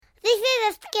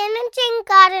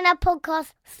Gardener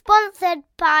podcast sponsored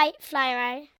by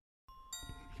Flymo.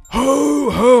 Ho,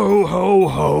 ho, ho,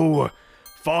 ho.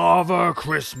 Father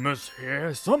Christmas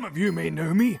here. Some of you may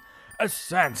know me as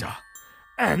Santa.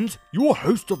 And your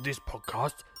host of this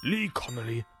podcast, Lee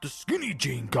Connolly, the skinny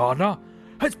Gene Gardener,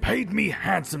 has paid me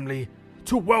handsomely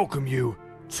to welcome you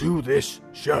to this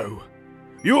show.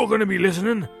 You're going to be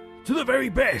listening to the very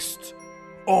best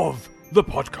of the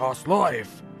podcast live,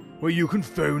 where you can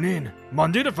phone in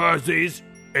Monday to Thursdays,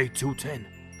 8 till 10.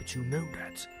 But you know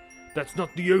that's not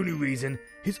the only reason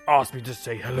he's asked me to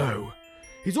say hello.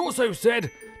 He's also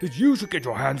said that you should get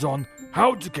your hands on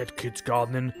How to Get Kids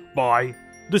Gardening by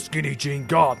the Skinny Gene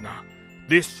Gardener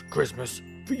this Christmas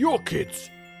for your kids,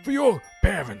 for your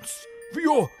parents, for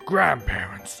your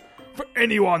grandparents, for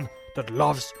anyone that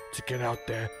loves to get out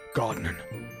there gardening.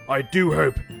 I do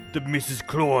hope that Mrs.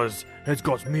 Claus has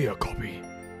got me a copy.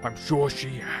 I'm sure she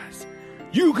has.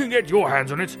 You can get your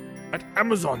hands on it at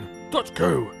amazon.co.uk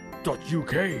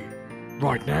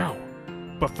right now.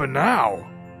 But for now,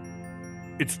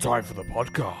 it's time for the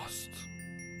podcast.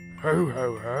 Ho,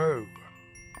 ho, ho.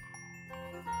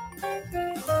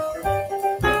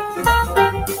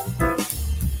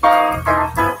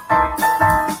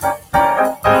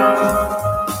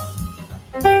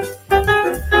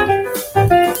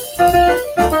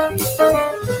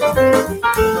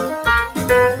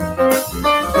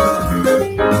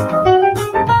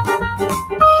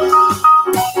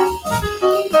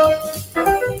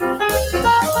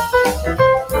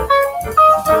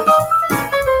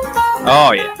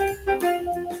 Oh, yeah.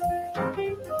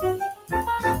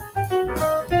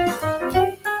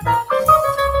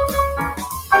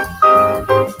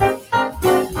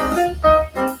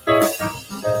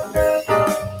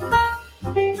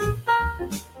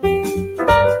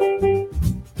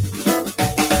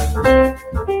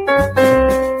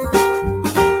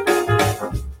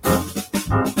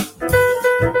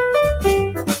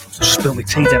 Spill my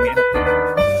tea down here.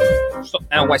 Stop.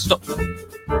 Now, wait, stop.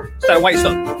 Wait,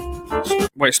 stop.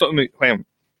 Wait, stop me. Wait on.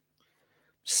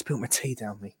 Spilt my tea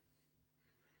down me.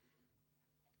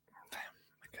 Damn.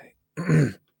 Okay.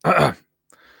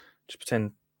 Just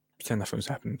pretend nothing's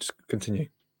happened. Just continue.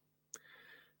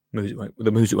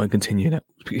 The music won't continue now.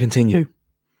 Continue.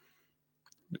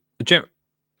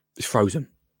 It's frozen.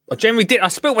 I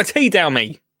spilt my tea down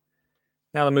me.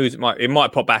 Now the music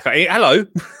might pop back. Hello.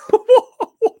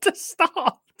 What a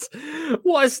start.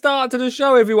 What a start to the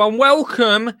show, everyone.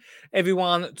 Welcome,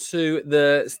 everyone, to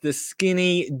the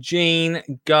Skinny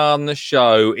Gene Gardener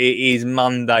Show. It is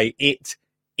Monday. It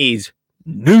is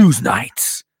News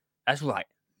Night. That's right,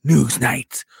 News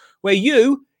Night. Where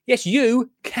you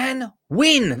can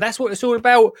win. That's what it's all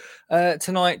about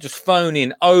tonight. Just phone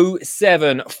in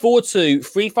 0742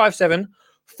 357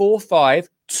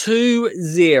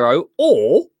 4520.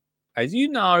 Or, as you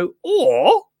know,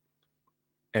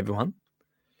 everyone,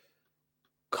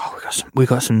 God, we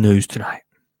got some news tonight.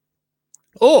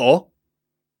 Or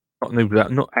not news,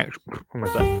 not actual.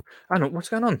 I don't know what's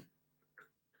going on.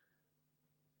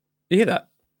 You hear that?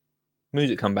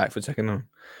 Music come back for a second.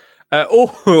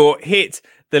 Or hit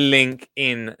the link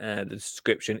in the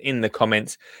description in the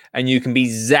comments, and you can be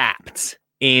zapped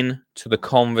into the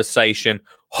conversation.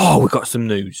 Oh, we got some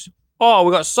news. Oh,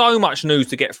 we got so much news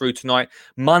to get through tonight.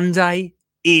 Monday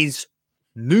is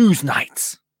news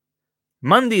night.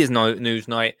 Monday is news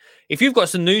night. If you've got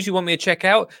some news you want me to check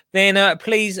out, then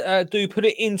please do put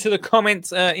it into the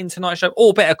comments in tonight's show,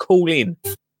 or better call in.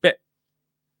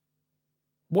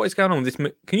 What is going on with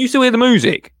this? Can you still hear the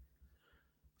music?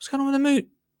 What's going on with the mood?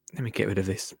 Let me get rid of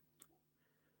this.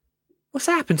 What's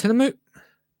happened to the mood?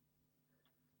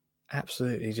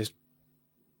 Absolutely just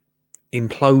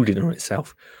imploded on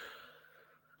itself.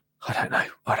 I don't know.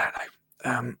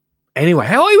 Anyway,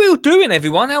 how are you all doing,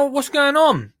 everyone? What's going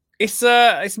on? It's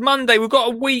Monday. We've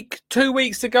got a week, 2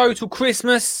 weeks to go till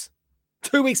Christmas.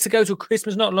 2 weeks to go till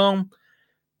Christmas, not long.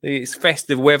 It's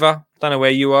festive weather. Don't know where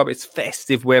you are, but it's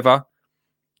festive weather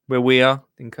where we are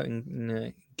in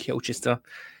Colchester.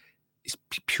 It's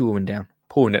pouring down.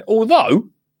 Although,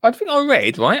 I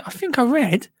read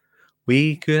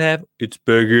we could have, it's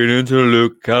beginning to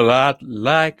look a lot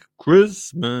like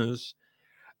Christmas.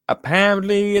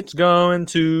 Apparently it's going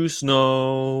to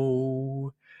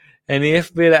snow. And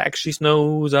if it actually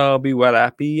snows, I'll be well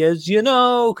happy, as you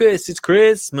know, because it's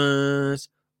Christmas.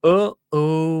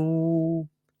 Uh-oh.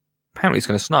 Apparently it's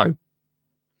going to snow.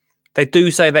 They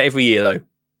do say that every year, though.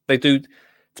 They do, to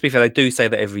be fair, they do say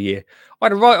that every year. I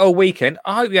had a right old weekend.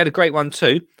 I hope you had a great one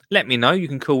too. Let me know. You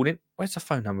can call in. Where's the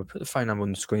phone number? Put the phone number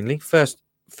on the screen, Lee. First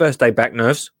day back,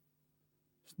 nerves.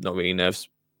 Not really nerves.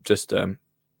 Just,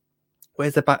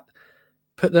 where's the back?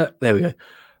 There we go.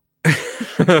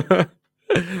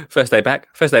 First day back,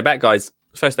 guys.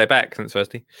 First day back since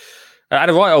Thursday. I had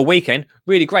a right old weekend.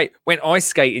 Really great. Went ice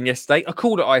skating yesterday. I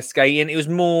called it ice skating. It was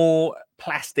more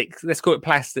plastic. Let's call it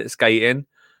plastic skating,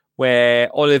 where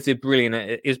Olive did brilliant.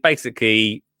 It was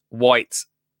basically white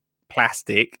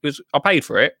plastic. I paid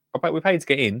for it. We paid to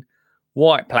get in.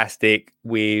 White plastic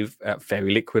with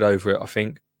fairy liquid over it, I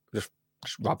think. Just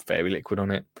rub fairy liquid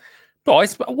on it.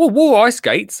 But I wore ice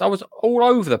skates. I was all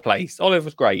over the place. Olive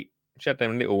was great. She had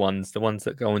them little ones, the ones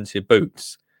that go into your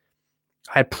boots.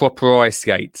 I had proper ice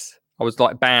skates. I was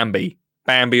like Bambi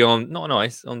on not on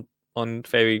ice, on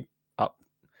fairy up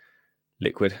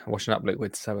liquid, washing up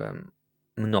liquid. So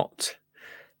not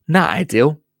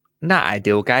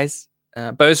ideal, guys.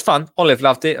 But it was fun. Olive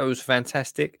loved it. It was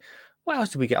fantastic. What else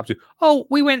did we get up to? Oh,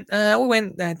 we went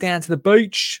down to the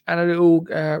beach and a little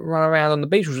run around on the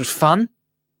beach, which was fun.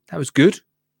 That was good.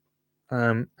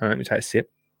 Let me take a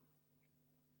sip.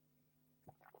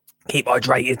 Keep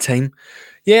hydrated, team.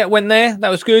 Yeah, went there. That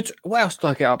was good. What else did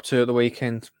I get up to at the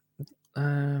weekend?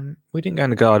 We didn't go in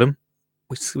the garden.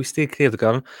 We steered clear of the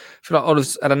garden. I feel like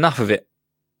Olive's had enough of it.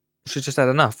 She's just had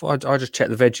enough. I just checked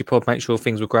the veggie pod, make sure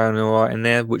things were growing all right in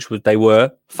there, they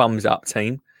were. Thumbs up,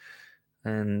 team.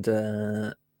 And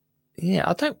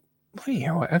I don't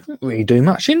really do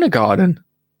much in the garden.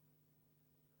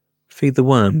 Feed the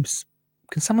worms.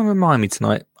 Can someone remind me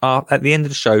tonight, at the end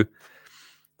of the show, can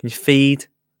you feed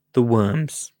the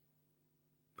worms?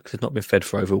 Because they've not been fed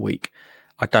for over a week.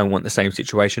 I don't want the same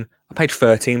situation. I paid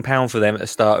 £13 for them at the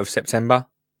start of September.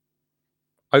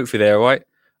 Hopefully they're all right.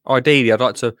 Ideally, I'd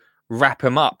like to wrap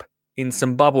them up in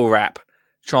some bubble wrap.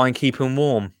 Try and keep them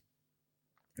warm.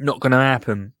 Not going to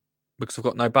happen because I've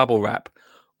got no bubble wrap.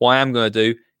 What I am going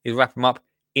to do is wrap them up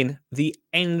in the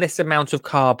endless amount of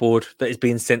cardboard that is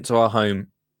being sent to our home.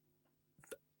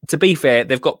 To be fair,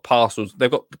 they've got parcels.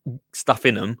 They've got stuff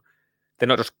in them. They're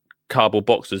not just cardboard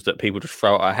boxes that people just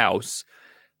throw at our house.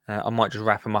 I might just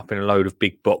wrap them up in a load of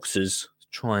big boxes.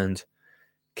 Try and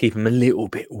keep them a little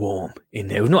bit warm in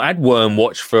there. We've not had Worm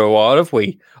Watch for a while, have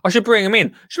we? I should bring them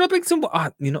in. Should I bring some...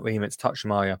 you're not really meant to touch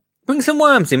them, are you? Bring some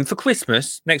worms in for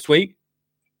Christmas next week.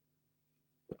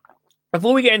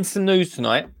 Before we get into some news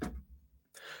tonight...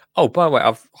 Oh, by the way,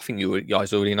 I think you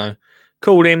guys already know.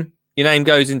 Call him. Your name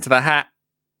goes into the hat.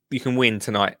 You can win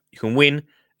tonight. You can win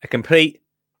a complete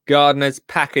gardener's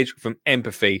package from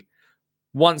Empathy.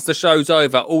 Once the show's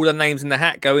over, all the names in the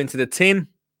hat go into the tin.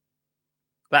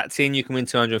 That tin, you can win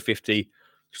 250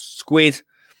 squid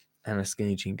and a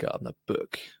Skinny Jean Gardener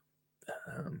book.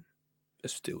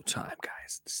 There's still time,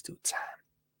 guys. There's still time.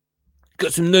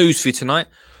 Got some news for you tonight.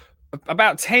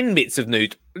 About 10 bits of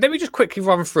news. Let me just quickly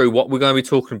run through what we're going to be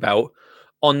talking about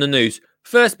on the news.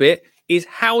 First bit is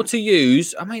how to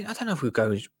use... I don't know if we'll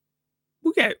go...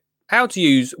 We'll get how to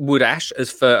use wood ash as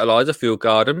fertiliser for your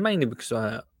garden, mainly because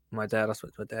I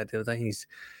spoke to my dad the other day.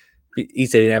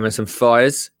 He's having some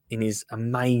fires in his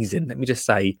amazing... Let me just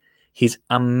say, he's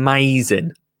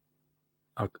amazing.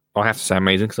 I have to say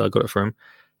amazing because I got it from him.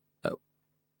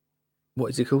 What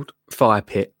is it called? Fire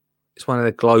pit. It's one of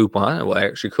the globe ones. I don't know what they're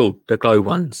actually called. The globe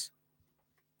ones.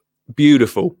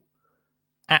 Beautiful.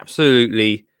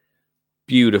 Absolutely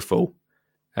beautiful.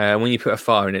 When you put a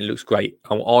fire in it, it looks great.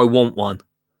 I want one.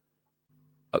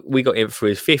 We got him for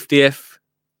his 50th.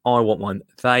 I want one.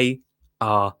 They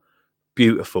are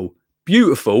beautiful.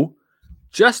 Beautiful.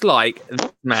 Just like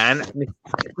this man,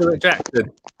 Mr.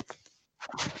 Jackson.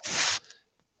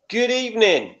 Good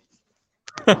evening.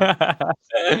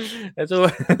 There's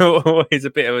always a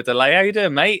bit of a delay. How you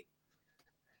doing, mate?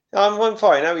 I'm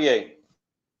fine. How are you?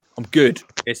 I'm good.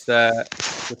 It's the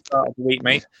start of the week,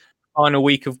 mate. Final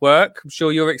week of work. I'm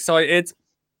sure you're excited.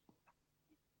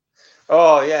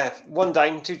 Oh, yeah. 1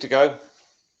 down, 2 to go.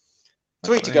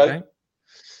 3 to go. Okay.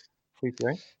 3 to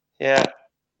go. Yeah.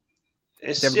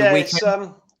 It's just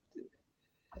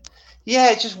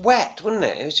wet, wasn't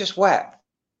it? It was just wet.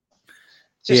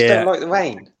 Just don't like the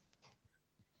rain.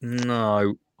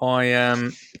 No, whenever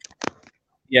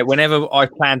I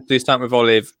plan to do something with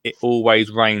Olive, it always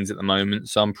rains at the moment,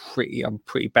 so I'm pretty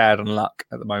bad on luck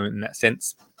at the moment in that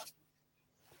sense.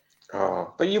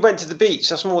 Oh, but you went to the beach.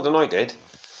 That's more than I did.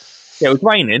 Yeah, it was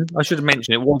raining. I should have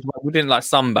mentioned it. We didn't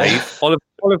sunbathe.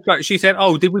 Olive, she said,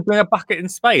 "Oh, did we bring a bucket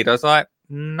and spade?" I was like,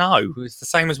 "No, it's the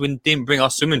same as we didn't bring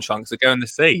our swimming trunks to go in the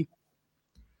sea."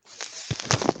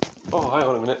 Oh, hang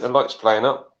on a minute. The light's playing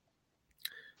up.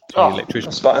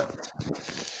 Electrician. That's better.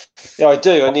 Yeah, I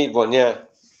do. I need one. Yeah.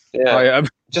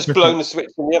 Just blown the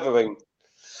switch in the other room.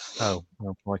 Oh,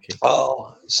 crikey.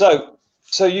 Oh, so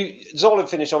Zola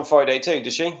finished on Friday too,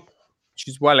 does she?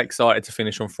 She's well excited to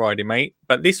finish on Friday, mate.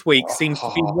 But this week seems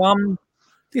to be one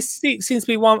this seems to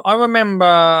be one. I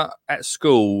remember at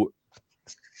school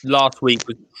last week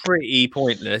was pretty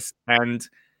pointless, and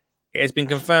it has been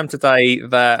confirmed today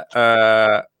that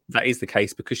that is the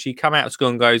case because she come out of school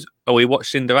and goes, "Oh, we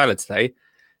watched Cinderella today."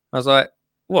 I was like,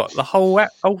 "What? The whole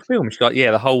film?" She's like,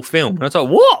 "Yeah, the whole film." And I was like,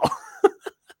 "What?"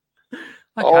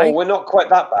 Okay. Oh, we're not quite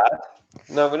that bad.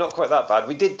 No, we're not quite that bad.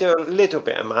 We did do a little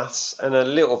bit of maths and a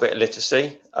little bit of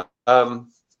literacy, but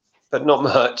not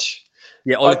much.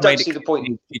 Yeah, I don't see the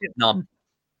point. She did none.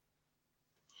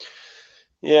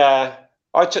 Yeah,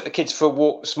 I took the kids for a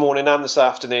walk this morning and this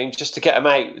afternoon just to get them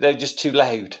out. They're just too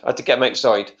loud. I had to get them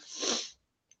outside.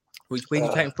 Where did you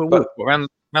take them for a walk? Around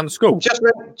the school? Just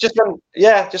around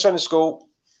the school.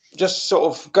 Just sort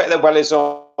of get their wellies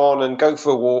on and go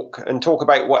for a walk and talk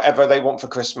about whatever they want for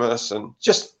Christmas. And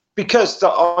just because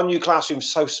our new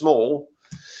classroom's so small,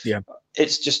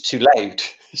 it's just too loud.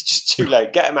 It's just too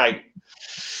loud. Get them out.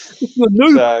 This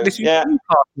new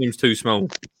classroom's too small.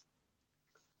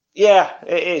 Yeah,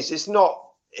 it is. It's not.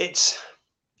 It's,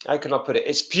 how can I put it?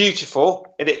 It's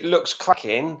beautiful and it looks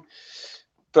cracking,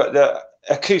 but the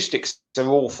acoustics are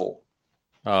awful.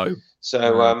 Oh,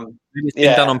 so maybe it's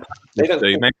been done on purpose. Maybe it's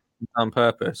been done on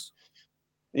purpose.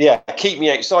 Yeah, keep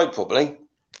me outside probably.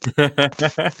 I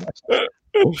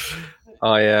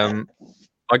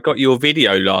got your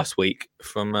video last week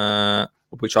from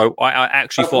which I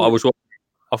actually thought I was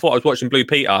watching Blue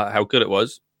Peter. How good it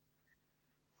was.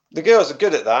 The girls are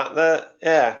good at that.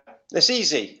 It's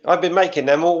easy. I've been making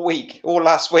them all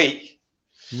last week.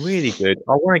 Really good.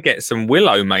 I want to get some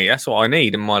Willow, mate. That's what I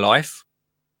need in my life.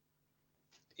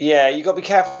 Yeah, you got to be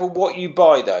careful what you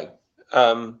buy, though.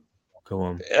 Go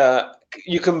on.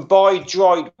 You can buy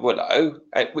dried willow,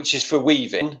 which is for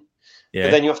weaving,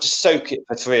 but then you have to soak it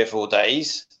for 3 or 4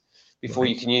 days before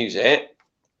you can use it.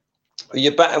 Or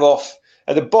you're better off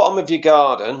at the bottom of your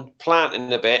garden,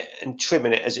 planting a bit and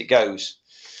trimming it as it goes.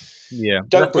 Yeah.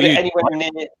 Don't put it anywhere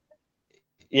near.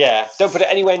 Yeah, don't put it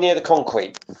anywhere near the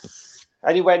concrete.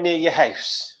 Anywhere near your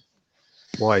house.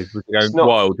 Why? Would it go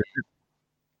wild?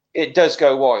 It does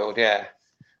go wild, yeah.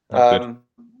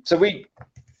 So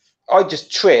I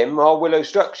just trim our willow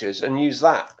structures and use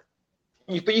that.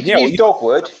 But you can use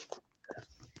dogwood.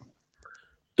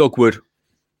 Dogwood.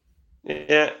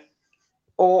 Yeah.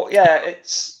 Or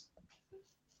it's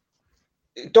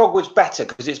dogwood's better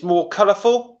because it's more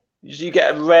colourful. You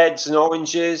get reds and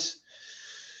oranges.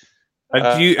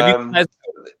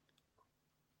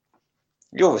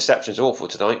 Your reception's awful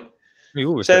tonight.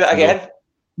 Say that again.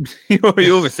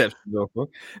 Your reception's awful.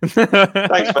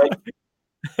 Thanks, mate.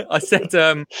 I said,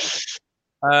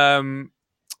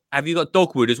 have you got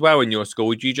dogwood as well in your school?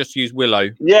 Would you just use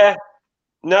willow? Yeah.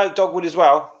 No, dogwood as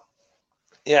well.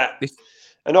 Yeah.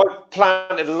 And I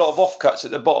planted a lot of offcuts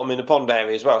at the bottom in the pond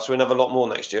area as well, so we'll have a lot more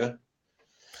next year.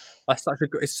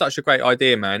 It's such a great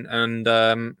idea, man. And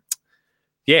them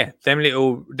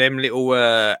little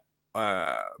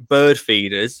bird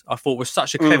feeders, I thought was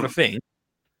such a clever thing.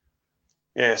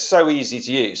 Yeah, so easy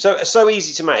to use, so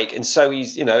easy to make, and so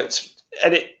easy.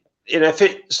 If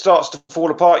it starts to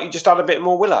fall apart, you just add a bit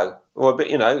more willow or a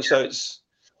bit, So it's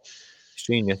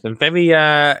genius and very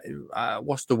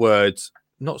what's the word?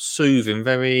 Not soothing,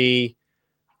 very.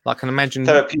 I can imagine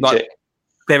therapeutic.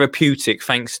 Therapeutic,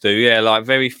 thanks to like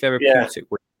very therapeutic.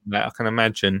 Yeah. I can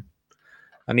imagine.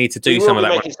 I need to do some of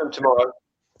that. Making some tomorrow.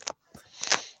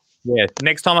 Yeah,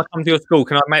 next time I come to your school,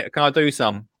 can I do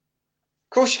some? Of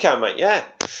course you can, mate. Yeah.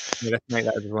 Let's make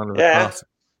that as one of the classes.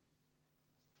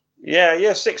 Yeah,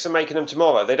 year 6 are making them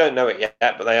tomorrow. They don't know it yet,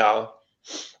 but they are.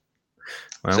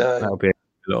 Well, that'll be a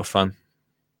lot of fun.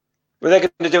 Well, they're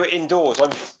going to do it indoors.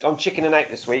 I'm chickening out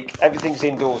this week. Everything's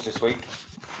indoors this week.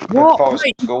 What?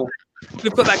 School.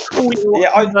 We've got that cool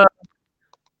little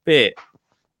bit.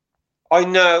 I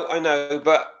know,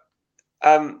 but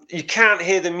you can't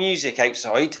hear the music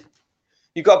outside.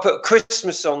 You've got to put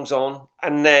Christmas songs on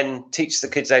and then teach the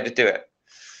kids how to do it.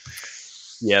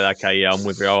 Yeah, okay, yeah, I'm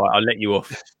with you. I'll let you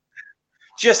off.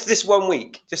 Just this 1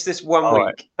 week.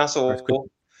 Right. That's all.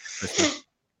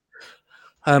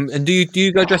 And do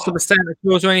you go dressed up as Santa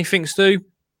Claus or anything, Stu?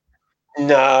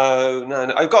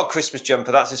 No. I've got a Christmas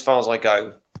jumper. That's as far as I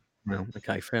go. Well,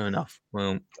 okay, fair enough.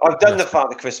 Well, I've done the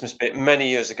Father Christmas bit many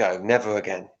years ago. Never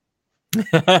again.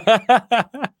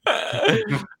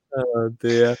 Oh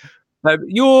dear.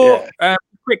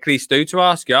 Quickly, Stu, to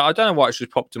ask you, I don't know why it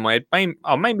just popped in my head.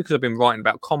 Maybe because I've been writing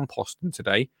about composting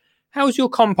today. How's your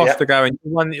composter going? The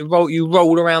one that you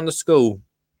roll around the school?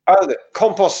 Oh, the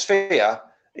compost sphere.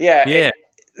 Yeah.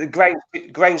 The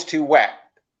grain's too wet,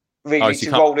 really,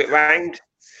 to roll it round.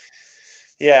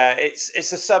 Yeah, it's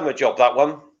a summer job, that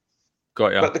one.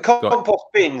 Got ya. But the compost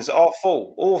bins are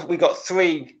full. We got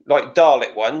 3 like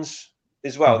Dalek ones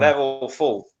as well. Mhm. They're all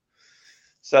full.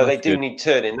 So That's they do good. need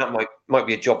turning. That might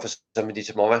be a job for somebody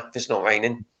tomorrow if it's not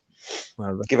raining.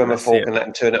 Well, Give them a that's fork it. and let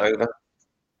them turn it over.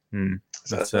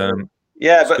 That's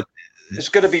Yeah, that's but good. it's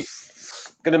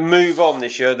going to move on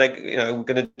this year. We're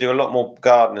going to do a lot more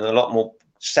gardening, a lot more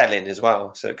selling as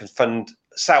well, so it can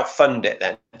self-fund it.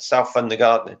 Then self-fund the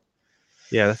gardening.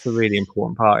 Yeah, that's a really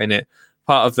important part in it.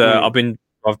 Part of the I've been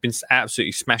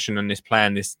absolutely smashing on this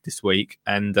plan this week,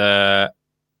 and part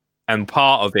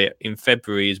of it in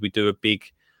February is we do a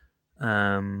big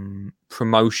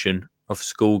promotion of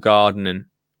school gardening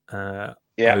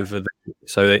over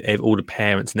so that all the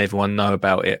parents and everyone know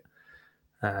about it.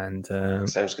 And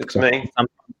sounds good to me. I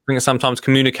think sometimes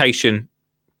communication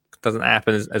doesn't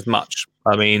happen as much.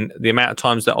 I mean, the amount of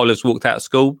times that Olive's walked out of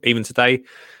school, even today,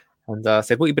 and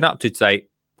said, "What have you been up to today?"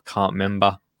 Can't remember.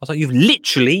 I was like, "You've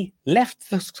literally left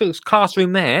the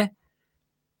classroom there."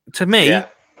 To me, Yeah.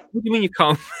 what do you mean you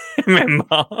can't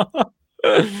remember?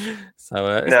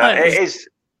 So it is.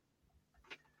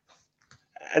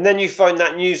 And then you find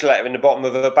that newsletter in the bottom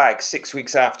of a bag 6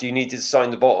 weeks after you needed to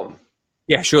sign the bottom.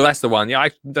 Yeah, sure, that's the one. Yeah,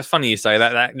 that's funny you say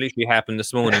that. That literally happened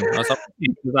this morning. I was like,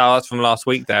 "Oh, that's from last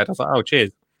week, Dad." I was like, "Oh,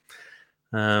 cheers."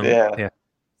 Yeah,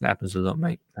 that happens a lot,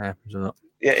 mate. That happens a lot.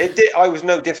 Yeah, it did. I was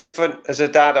no different as a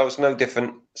dad. I was no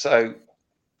different. So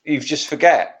you just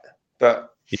forget,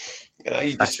 but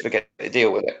you just forget to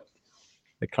deal with it.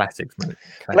 The classics, mate.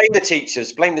 Blame the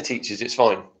teachers. Blame the teachers. It's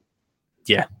fine.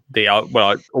 Yeah,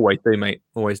 well, I always do, mate.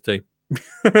 Always do.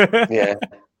 Yeah,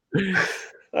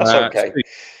 that's okay.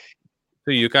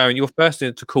 So you're first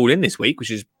to call in this week,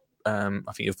 which is, I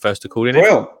think you're first to call in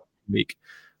Well, every week,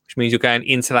 which means you're going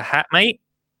into the hat, mate.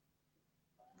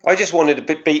 I just wanted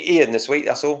to beat Ian this week.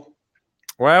 That's all.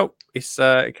 Well,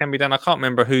 it can be done. I can't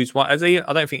remember who's won. Has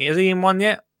Ian won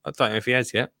yet? I don't know if he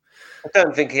has yet. I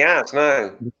don't think he has.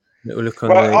 No. Look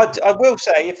Well, I will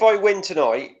say, if I win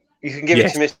tonight, you can give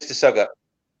it to Mr. Sugar.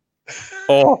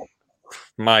 Oh,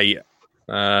 mate.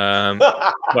 Well,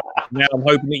 now I'm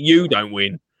hoping that you don't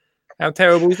win. How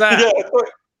terrible is that?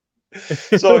 Yeah.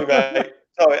 Sorry, mate.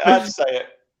 Sorry, I had to say it.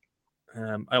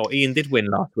 Ian did win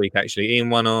last week, actually. Ian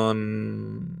won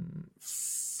on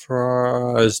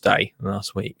Thursday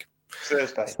last week.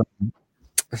 Thursday.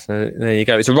 So there you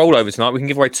go. It's a rollover tonight. We can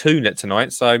give away 2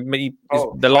 tonight. So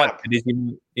the likelihood is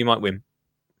you might win.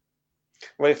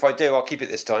 Well, if I do, I'll keep it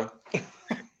this time.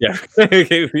 Yeah,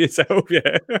 give yourself.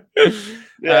 Yeah.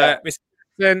 Mr.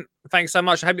 Jackson, thanks so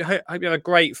much. I hope you have a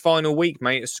great final week,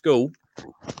 mate, at school.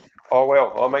 I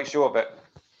will. I'll make sure of it.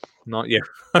 Not yet.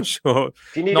 I'm sure.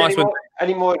 If you need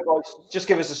any more advice, just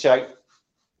give us a shout.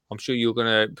 I'm sure you're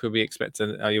gonna probably expect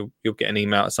you'll get an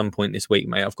email at some point this week,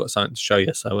 mate. I've got something to show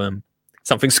you. So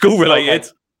something school related.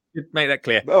 Okay. Make that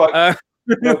clear. All right.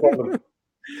 No problem.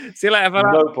 See you later,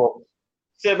 fella. No problem.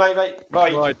 See you, mate.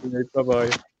 Bye. Bye.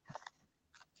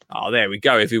 Oh, there we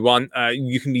go, everyone.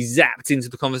 You can be zapped into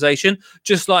the conversation,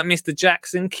 just like Mr.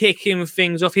 Jackson, kicking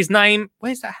things off. His name,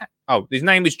 where's that hat? Oh, his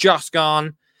name is just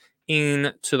gone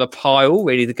into the pile,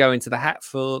 ready to go into the hat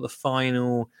for the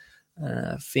final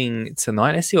thing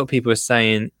tonight. Let's see what people are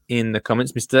saying in the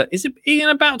comments. Is it Ian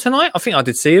about tonight? I think I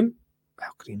did see him.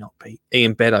 How could he not be?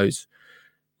 Ian Beddoes.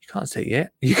 You can't see it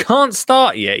yet. You can't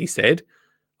start yet, he said.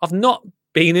 I've not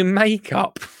been in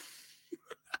makeup.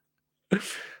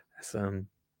 That's,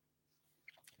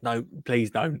 no,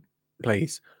 please don't.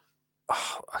 Please.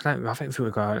 Oh, I don't think we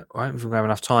have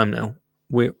enough time now.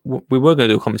 We were going to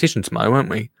do a competition tomorrow, weren't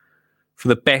we? For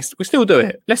the best. We'll still do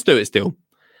it. Let's do it still.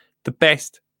 The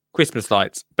best Christmas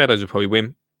lights. Beddoes will probably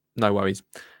win. No worries.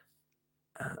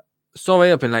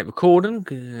 Sorry, I've been late recording.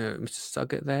 Mr.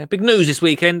 Suggett there. Big news this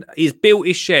weekend. He's built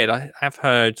his shed. I have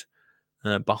heard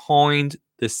behind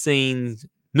the scenes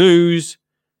news,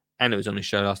 and it was on his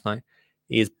show last night.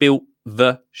 He has built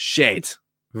the shed.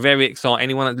 Very exciting.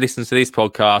 Anyone that listens to this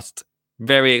podcast,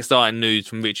 very exciting news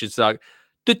from Richard Sugg.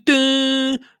 This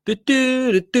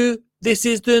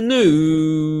is the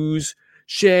news.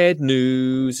 Shed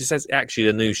news. This is actually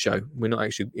the news show. We're not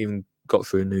actually even got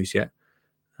through the news yet.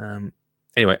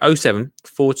 Anyway,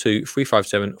 0742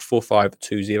 357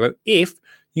 4520 if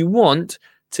you want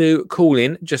to call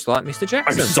in just like Mr.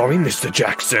 Jackson. I'm sorry, Mr.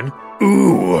 Jackson.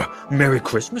 Ooh, Merry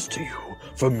Christmas to you.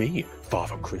 For me,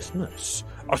 Father Christmas.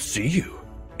 I'll see you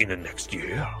in the next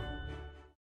year.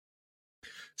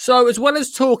 So, as well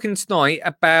as talking tonight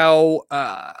about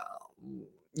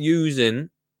using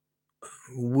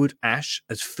wood ash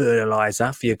as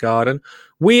fertilizer for your garden,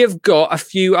 we have got a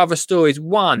few other stories.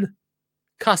 One,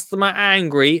 customer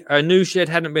angry. A new shed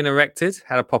hadn't been erected.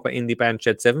 Had a pop at Indie Band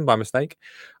Shed 7 by mistake.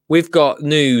 We've got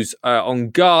news on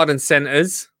garden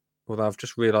centres. Although I've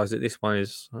just realised that this one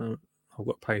is... I've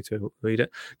got to pay to read it.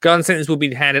 Garden centres will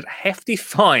be handed hefty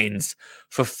fines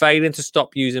for failing to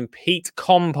stop using peat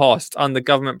compost under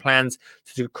government plans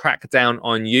to crack down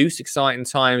on use. Exciting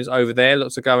times over there.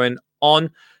 Lots of going on.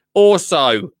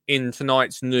 Also, in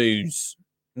tonight's news,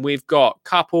 we've got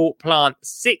couple plant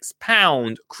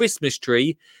 £6 Christmas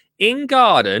tree in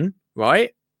garden,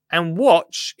 right? And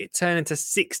watch it turn into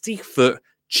 60-foot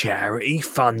charity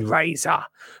fundraiser.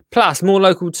 Plus, more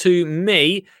local to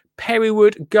me,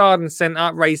 Perrywood Garden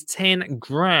Centre raised 10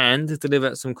 grand to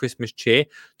deliver some Christmas cheer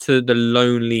to the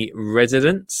lonely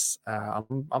residents.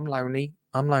 I'm lonely.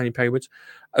 I'm lonely, Perrywood.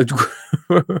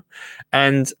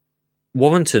 And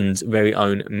Warrington's very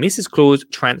own Mrs. Claus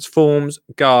transforms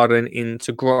garden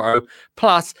into grotto.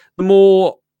 Plus, the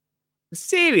more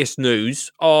serious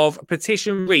news of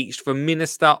petition reached for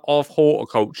Minister of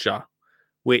Horticulture,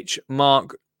 which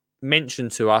Mark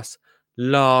mentioned to us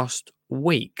last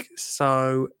week.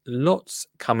 So, lots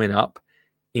coming up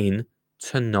in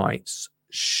tonight's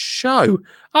show.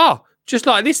 Oh, just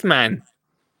like this man.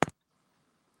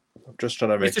 I'm just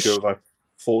trying to make Mr. sure my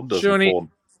phone doesn't Johnny- phone.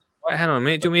 Wait, hang on a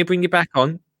minute. Do you want me to bring you back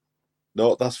on?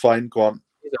 No, that's fine. Go on.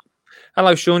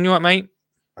 Hello, Sean. You all right, mate?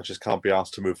 I just can't be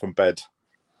asked to move from bed.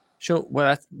 Sure.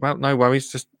 Well, no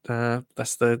worries. Just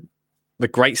that's the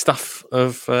great stuff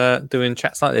of doing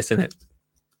chats like this, isn't it?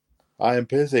 I am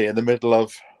busy in the middle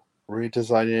of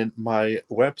redesigning my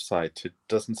website. It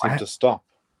doesn't seem to stop.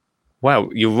 Well,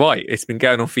 you're right. It's been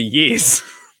going on for years.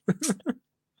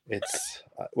 It's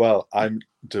well, I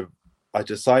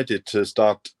decided to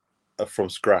start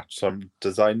from scratch, so I'm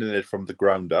designing it from the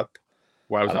ground up.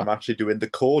 Well and I'm actually doing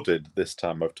the coding this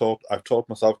time. I've taught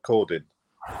myself coding.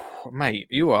 Mate,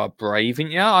 you are brave, ain't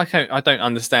you? I don't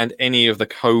understand any of the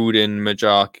coding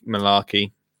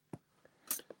malarkey.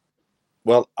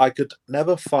 Well, I could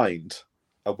never find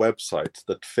a website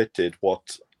that fitted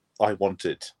what I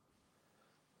wanted,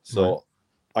 so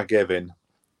I gave in,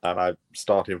 and I'm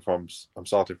starting from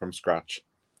scratch.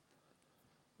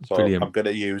 So Brilliant. I'm going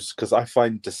to use, because I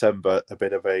find December a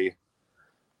bit of a.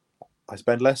 I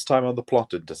spend less time on the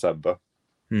plot in December.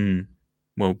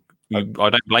 Well, I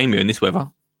don't blame you in this weather.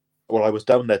 Well, I was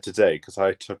down there today because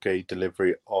I took a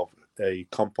delivery of a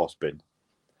compost bin.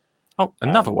 Oh,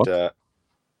 another one.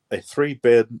 A three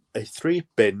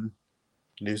bin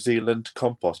New Zealand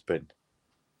compost bin.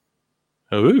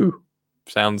 Ooh,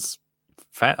 sounds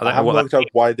fat. I haven't worked out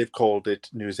why they've called it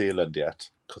New Zealand yet,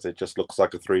 because it just looks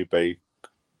like a three bay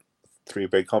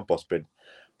compost bin.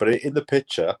 But in the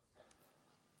picture,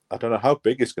 I don't know how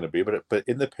big it's going to be, but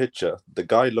in the picture, the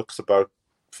guy looks about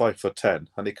 5'10",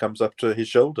 and he comes up to his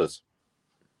shoulders.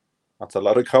 That's a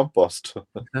lot of compost. A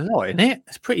lot, isn't it?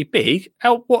 It's pretty big.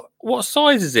 What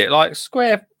size is it? Like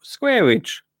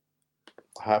squareage?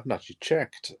 I haven't actually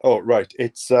checked. Oh, right.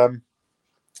 It's 9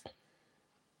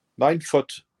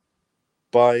 foot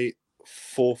by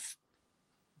 4.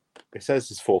 It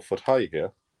says it's 4 foot high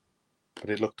here,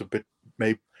 but it looked a bit.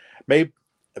 Maybe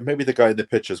the guy in the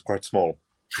picture is quite small.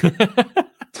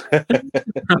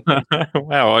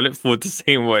 Wow, I look forward to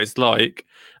seeing what it's like.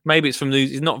 Maybe it's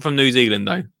it's not from New Zealand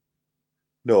though.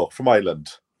 No, from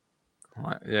Ireland.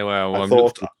 Right, yeah, well,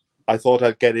 I thought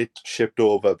I'd get it shipped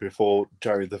over before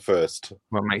January the 1st.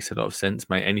 Well, it makes a lot of sense,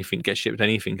 mate. Anything gets shipped,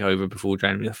 anything over before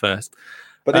January the 1st.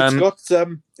 But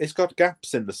it's got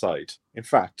gaps in the side. In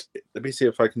fact, let me see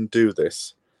if I can do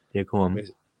this. Yeah, go on.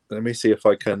 Let me see if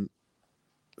I can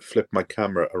flip my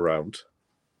camera around.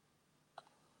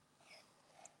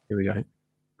 Here we go.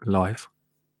 Live.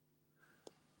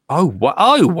 Oh,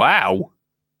 wow.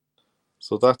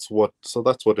 So that's what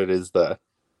it is there.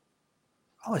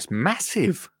 Oh, it's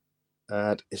massive.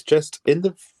 And it's just in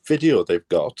the video they've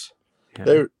got.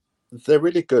 Yeah. They're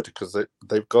really good because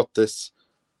they've got this.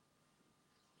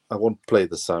 I won't play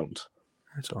the sound.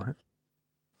 That's all right.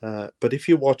 But if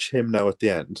you watch him now at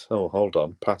the end, hold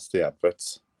on, past the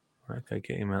adverts. Okay,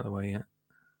 get him out of the way, yeah.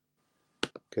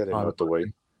 Get him out of the way.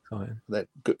 Fine. Then,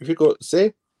 if you go,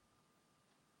 see?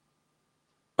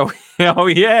 Oh,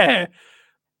 yeah.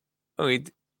 I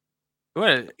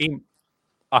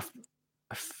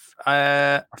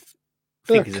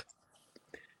think he's.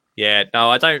 Yeah, no,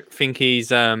 I don't think he's.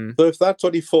 So if that's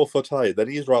only 4 foot high, then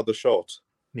he's rather short.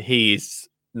 He's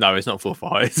no, it's not 4 foot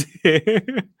high.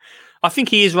 I think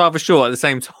he is rather short at the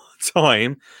same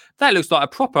time. That looks like a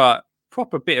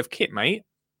proper bit of kit, mate.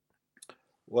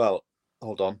 Well,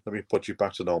 hold on, let me put you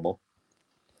back to normal.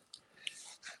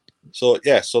 So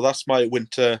that's my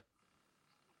winter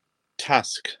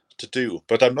task to do,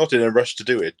 but I'm not in a rush to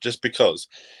do it just because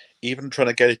even trying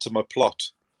to get it to my plot,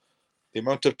 the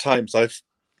amount of times I've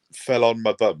fell on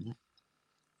my bum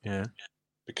Yeah.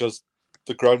 because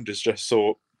the ground is just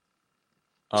so.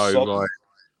 Oh, sodden. right.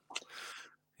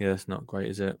 Yeah, that's not great,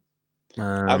 is it?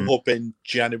 I'm hoping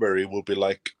January will be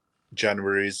like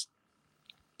January's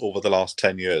over the last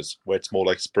 10 years, where it's more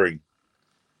like spring.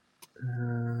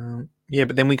 Yeah,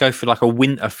 but then we go for like a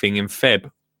winter thing in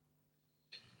Feb.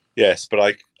 Yes,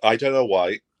 but I don't know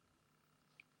why,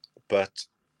 but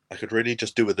I could really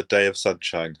just do with a day of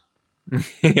sunshine.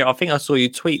 Yeah, I think I saw you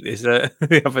tweet this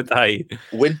the other day.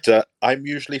 Winter, I'm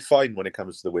usually fine when it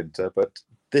comes to the winter, but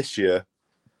this year,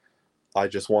 I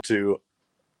just want to.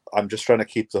 I'm trying to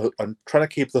keep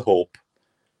the hope,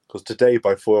 because today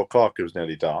by 4:00 it was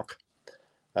nearly dark.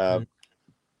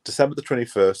 December the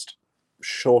 21st,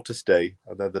 shortest day,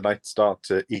 and then the nights start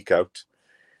to eke out.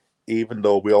 Even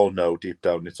though we all know deep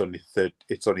down it's only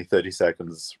 30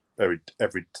 seconds every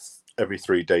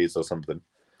 3 days or something.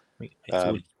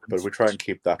 But we try and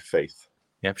keep that faith.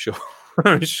 Yeah, sure.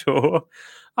 I'm sure.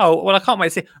 Oh, well, I can't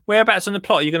wait to see. Whereabouts on the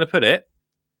plot are you going to put it?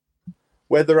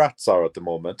 Where the rats are at the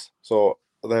moment, so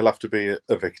they'll have to be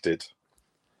evicted.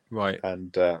 Right.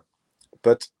 And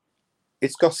but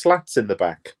it's got slats in the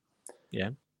back. Yeah.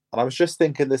 And I was just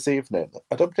thinking this evening,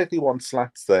 I don't particularly want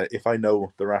slats there if I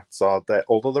know the rats are there,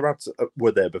 although the rats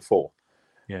were there before.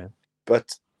 Yeah.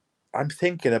 But I'm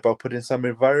thinking about putting some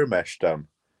Enviromesh down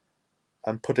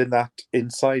and putting that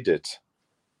inside it,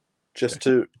 just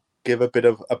to give a bit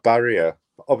of a barrier.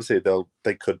 Obviously,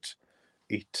 they could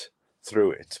eat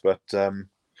through it, but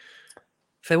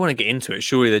if they want to get into it,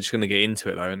 surely they're just going to get into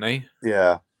it, though, aren't they?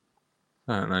 Yeah.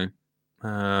 I don't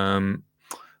know.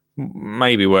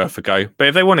 Maybe worth a go. But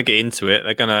if they want to get into it,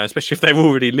 they're going to, especially if they're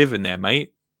already living there,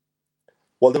 mate.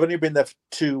 Well, they've only been there for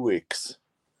 2 weeks,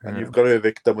 and you've got to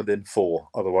evict them within 4.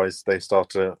 Otherwise, they start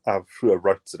to have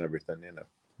rights and everything, you know.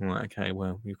 Right, okay,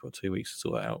 well, you've got 2 weeks to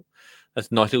sort that out. That's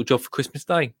a nice little job for Christmas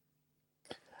Day.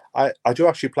 I do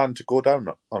actually plan to go down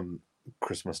on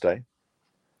Christmas Day.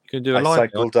 You can do a I live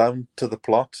cycled down to the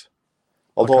plot.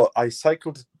 Although I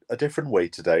cycled a different way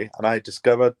today, and I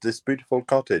discovered this beautiful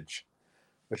cottage,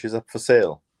 which is up for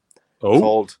sale,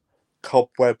 called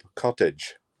Cobweb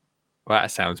Cottage. Well,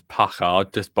 that sounds pucker.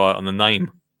 Just buy it on the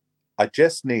name. I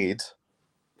just need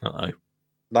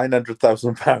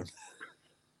 £900,000.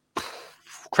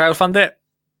 Crowdfund it.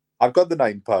 I've got the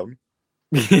 £9.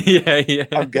 Yeah.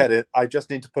 I'm getting it. I just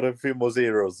need to put a few more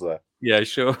zeros there. Yeah,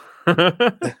 sure.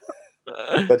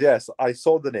 But yes, I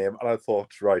saw the name and I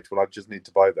thought, right, well, I just need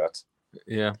to buy that.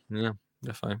 Yeah,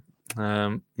 definitely.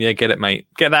 Yeah, get it, mate.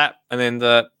 Get that, and then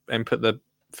put the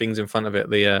things in front of it.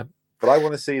 But I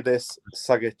want to see this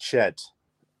Saget shed.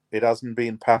 It hasn't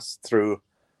been passed through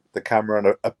the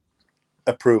Cameron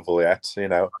approval yet, you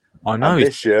know. I know. And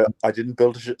this year, I didn't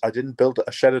build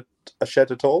a shed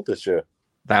at all this year.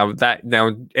 Now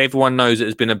everyone knows it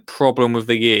has been a problem with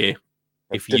the year.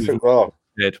 Difficult.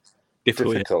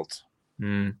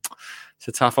 It's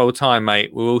a tough old time,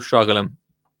 mate. We're all struggling.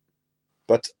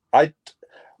 But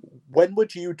when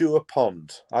would you do a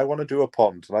pond? I want to do a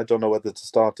pond, and I don't know whether to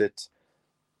start it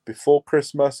before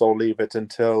Christmas or leave it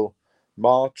until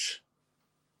March.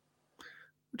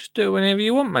 Just do it whenever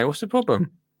you want, mate. What's the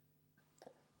problem?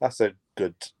 That's a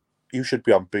good. You should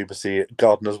be on BBC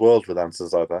Gardener's World with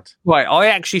answers like that. Right, I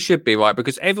actually should be, right,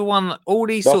 because everyone, all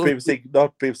these not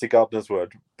BBC Gardener's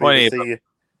World. BBC,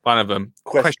 one of them.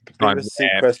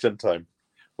 BBC Question Time.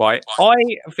 Right, I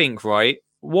think, right,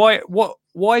 why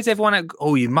is everyone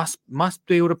you must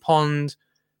build a pond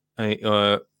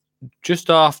just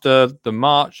after the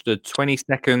March the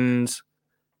 22nd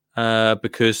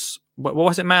because what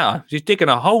does it matter? Just digging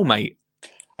a hole, mate.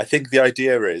 I think the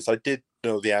idea is, I did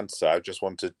know the answer, I just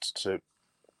wanted to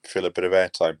fill a bit of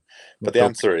airtime. But the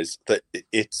answer is that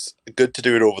it's good to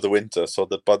do it over the winter, so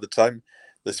that by the time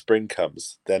the spring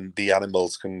comes, then the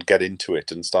animals can get into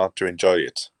it and start to enjoy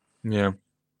it. Yeah.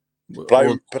 But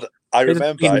I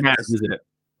remember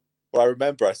I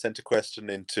remember I sent a question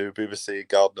into BBC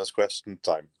Gardener's Question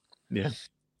Time. Yeah.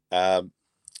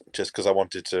 Just because I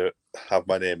wanted to have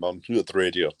my name on the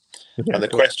radio. Yeah, and the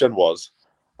question was,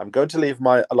 I'm going to leave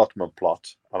my allotment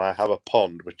plot and I have a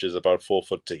pond which is about 4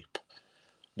 foot deep.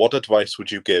 What advice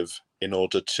would you give in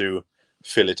order to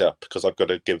fill it up? Because I've got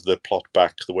to give the plot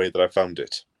back the way that I found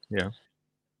it. Yeah.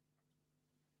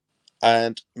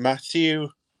 And Matthew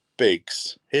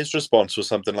Biggs, his response was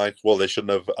something like, well, they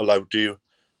shouldn't have allowed you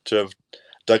to have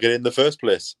dug it in the first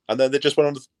place. And then they just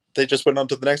went on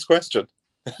to the next question.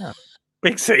 Yeah.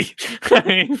 Big C.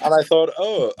 And I thought,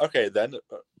 oh, okay, then.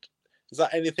 Is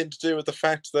that anything to do with the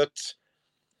fact that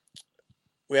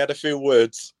we had a few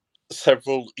words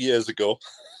several years ago?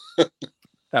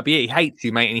 That'd be it. He hates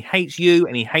you, mate, and he hates you,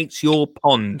 and he hates your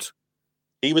pond.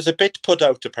 He was a bit put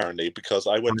out, apparently, because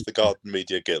I went to the Garden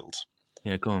Media Guild.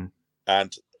 Yeah, go on.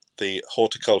 And the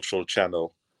Horticultural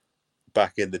Channel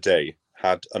back in the day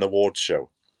had an awards show.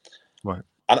 Right.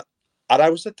 And I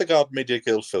was at the Garden Media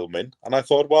Guild filming, and I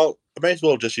thought, well, I may as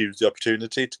well just use the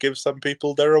opportunity to give some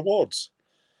people their awards.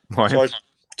 Right. So I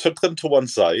took them to one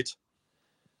side,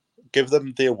 give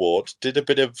them the award, did a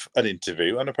bit of an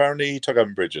interview, and apparently he took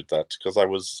umbrage at that because I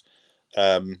was,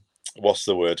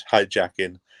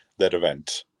 hijacking their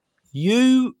event.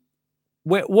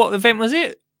 What event was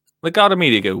it? The Garden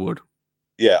Media Guild Award.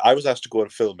 Yeah, I was asked to go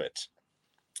and film it,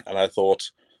 and I thought,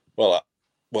 well,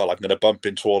 I'm going to bump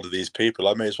into all of these people.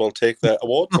 I may as well take their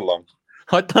awards along.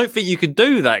 I don't think you can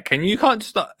do that. Can you? You can't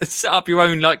just set up your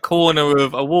own corner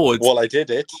of awards. Well, I did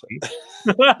it,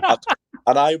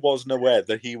 and I wasn't aware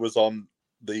that he was on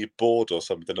the board or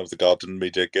something of the Garden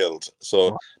Media Guild.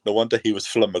 So no wonder he was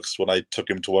flummoxed when I took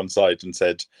him to one side and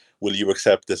said, "Will you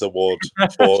accept this award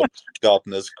for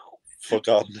gardeners?"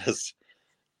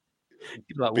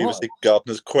 Like, BBC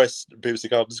Gardeners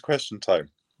Question Time.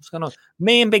 What's going on?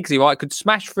 Me and Bigsy, right, could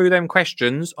smash through them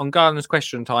questions on Gardeners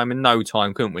Question Time in no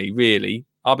time, couldn't we? Really?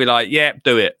 I'll be like, yeah,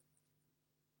 do it.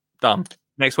 Done.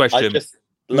 Next question.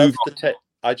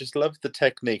 I just love the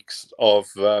techniques of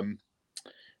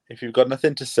if you've got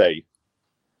nothing to say,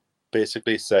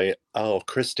 basically say, "Oh,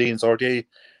 Christine's already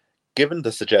given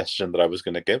the suggestion that I was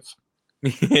going to give."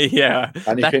 Yeah,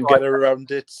 and you can get around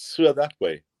it that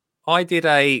way. I did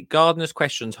a Gardeners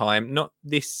Question Time, not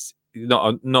obviously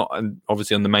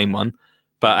on the main one,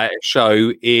 but a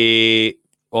show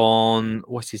on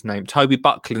what's his name, Toby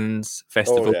Buckland's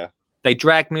festival. Oh, yeah. They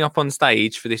dragged me up on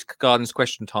stage for this Gardeners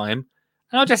Question Time,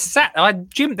 and I just sat there.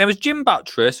 There was Jim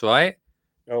Buttress, right?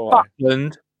 Oh,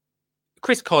 Buckland,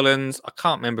 Chris Collins. I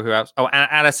can't remember who else. Oh, and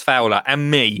Alice Fowler and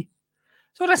me.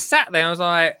 So I just sat there. And I was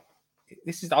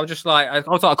like, I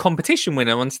was like a competition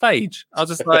winner on stage. I was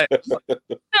just like,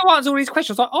 who answers all these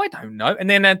questions? I was like, I don't know. And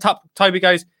then Toby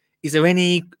goes, Is there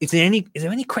any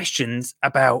questions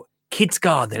about kids'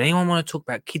 garden? Anyone want to talk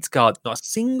about kids' garden? Not a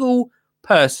single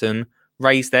person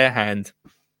raised their hand.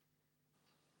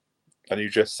 And you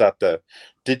just sat there.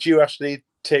 Did you actually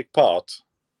take part?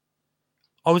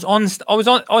 I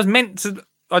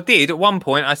did at one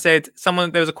point. I said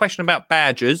there was a question about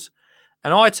badgers,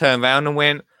 and I turned around and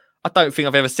went, I don't think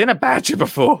I've ever seen a badger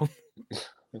before.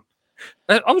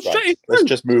 I was right. Let's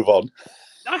just move on.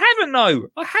 I haven't.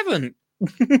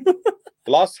 The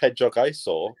last hedgehog I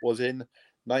saw was in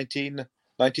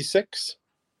 1996,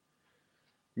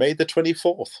 May the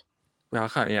 24th.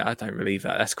 Well, I don't believe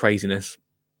that. That's craziness.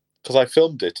 Because I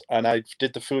filmed it and I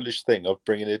did the foolish thing of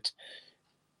bringing it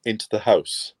into the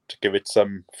house to give it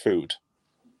some food.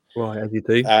 Right, as you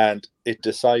do. And it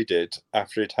decided,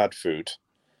 after it had food,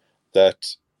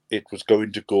 that it was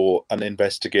going to go and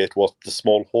investigate what the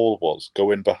small hole was,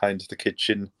 go in behind the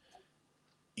kitchen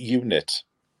unit.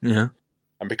 Yeah.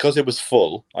 And because it was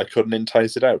full, I couldn't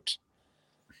entice it out.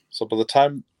 So by the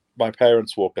time my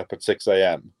parents woke up at 6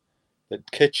 a.m., the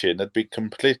kitchen had been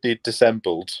completely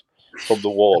disassembled from the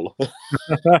wall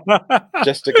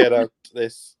just to get out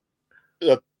this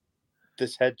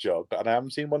hedgehog. And I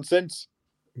haven't seen one since.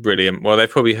 Brilliant. Well,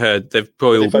 if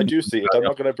I do see it, I'm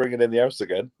not going to bring it in the house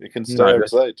again. You can stay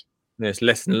outside. There's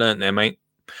lesson learnt there, mate.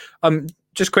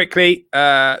 Just quickly,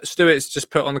 Stuart's just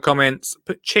put on the comments,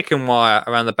 put chicken wire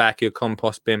around the back of your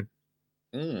compost bin.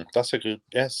 That's a good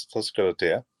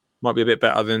idea. Might be a bit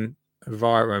better than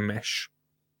Enviromesh.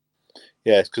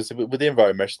 Yes, because with the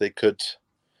Enviromesh, they could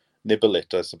nibble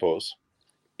it, I suppose.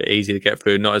 Bit easy to get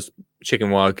through, not as chicken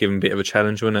wire giving a bit of a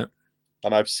challenge, wouldn't it?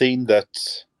 And I've seen that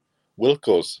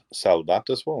Wilko's sell that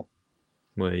as well.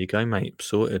 Well, there you go, mate.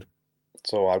 Sorted.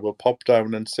 So I will pop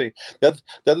down and see. The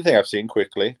other thing I've seen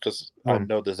quickly, because I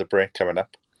know there's a break coming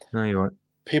up. No, you're right.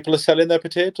 People are selling their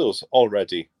potatoes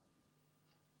already.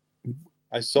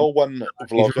 I saw one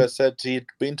vlogger said he'd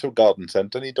been to a garden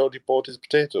centre and he'd already bought his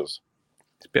potatoes.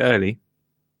 It's a bit early.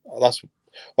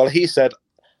 He said,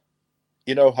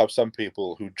 you know how some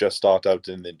people who just start out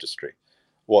in the industry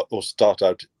or start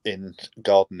out in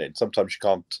gardening, sometimes you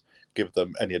can't give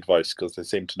them any advice because they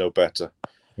seem to know better.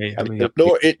 Yeah, and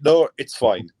no, it's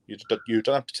fine. You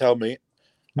don't have to tell me.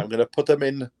 I'm going to put them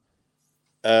in.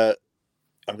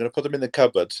 I'm going to put them in the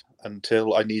cupboard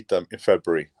until I need them in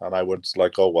February. And I was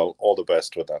like, oh well, all the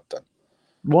best with that then.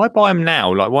 Why buy them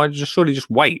now? Like, why surely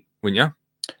just wait, wouldn't you?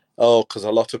 Oh, because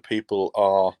a lot of people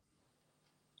are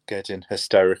getting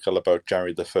hysterical about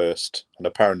January the 1st, and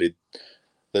apparently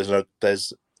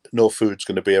there's no food's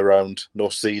going to be around, no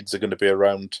seeds are going to be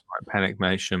around. Panic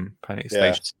station,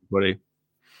 buddy.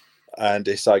 And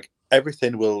it's like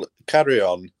everything will carry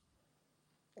on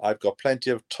I've got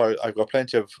plenty of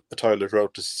toilet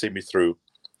road to see me through.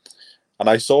 And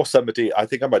I saw somebody, I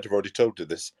think I might have already told you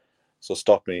this, so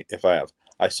stop me if I have.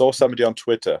 I saw somebody on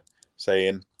Twitter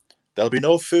saying, there'll be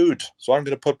no food, so I'm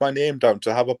going to put my name down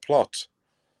to have a plot.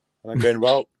 And I'm going,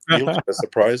 well, you'll get a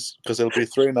surprise, because it'll be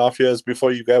 3.5 years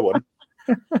before you get one.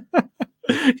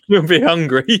 You'll be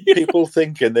hungry. People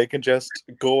thinking they can just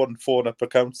go and phone up a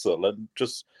council and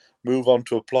just move on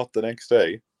to a plot the next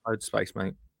day. Load space,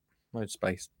 mate. Load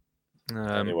space.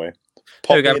 Anyway,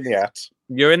 pop me in the hat.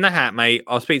 You're in the hat, mate.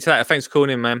 I'll speak to you later. Thanks for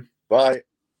calling in, man. Bye.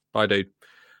 Bye, dude.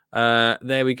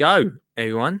 There we go,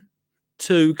 everyone.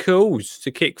 2 calls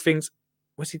to kick things.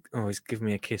 What's he? Oh, he's giving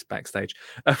me a kiss backstage.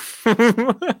 2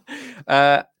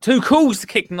 calls to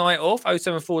kick the night off.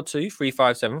 0742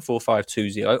 357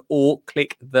 4520, or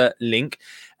click the link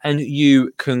and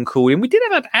you can call in. We did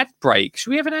have an ad break.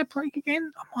 Should we have an ad break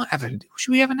again? I might have.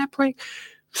 Should we have an ad break?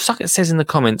 Suckett says in the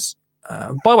comments.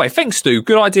 By the way, thanks, Stu.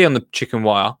 Good idea on the chicken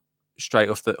wire. Straight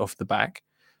off the back.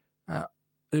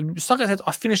 Suckett said,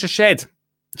 I finished a shed.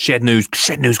 Shed news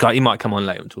guy. He might come on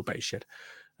later and talk about his shed.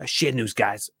 Shed news,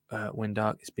 guys. When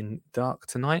dark, it's been dark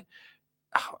tonight.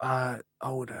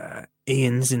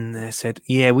 Ian's in there said,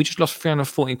 yeah, we just lost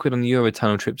 340 quid on the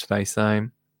Eurotunnel trip today, so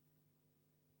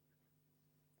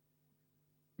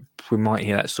we might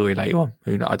hear that story later on.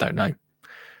 I don't know.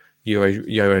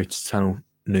 Eurotunnel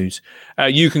news.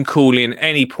 You can call in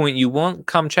any point you want.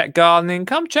 Come chat gardening.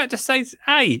 Come chat to say,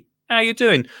 hey, how you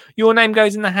doing? Your name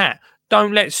goes in the hat.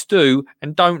 Don't let Stu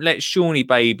and don't let Shawnee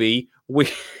baby win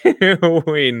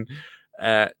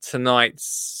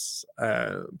tonight's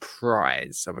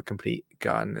prize of a complete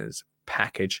gardener's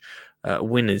package.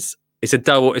 Winners. It's a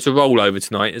rollover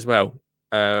tonight as well.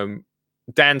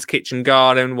 Dan's Kitchen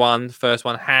Garden won first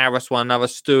one. Harris won another.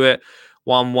 Stewart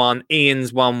 1-1.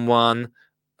 Ian's 1-1.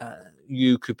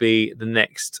 You could be the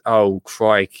next. Oh,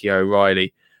 crikey,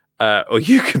 O'Reilly. Or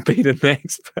you could be the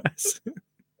next person.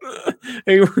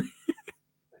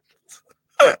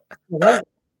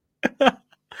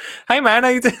 Hey, man, how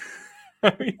you doing?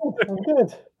 I'm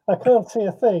good. I can't see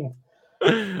a thing.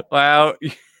 Well,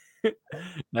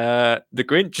 the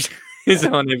Grinch is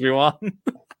on, everyone.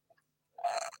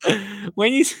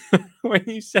 When you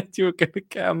said you were going to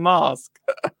get a mask,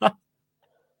 I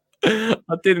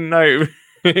didn't know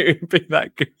it would be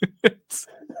that good. It's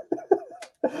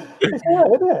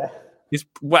right, isn't it?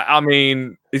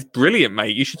 It's brilliant,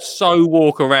 mate. You should so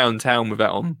walk around town with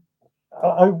that on.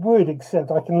 I would,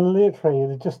 except I can literally,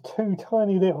 there's just 2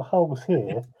 tiny little holes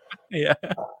here. Yeah.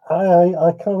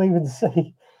 I can't even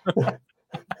see.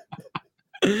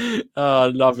 Oh, I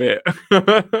love it.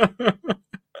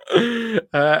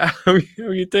 How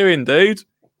are you doing, dude?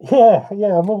 Yeah,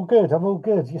 I'm all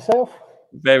good. Yourself?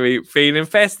 Very feeling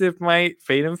festive, mate.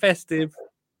 Feeling festive.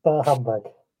 Bar humbug.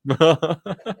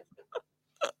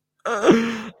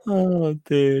 Oh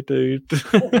dear, dude.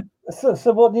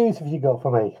 So what news have you got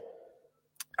for me?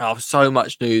 Oh, so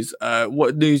much news.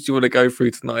 What news do you want to go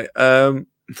through tonight?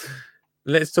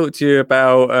 Let's talk to you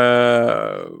about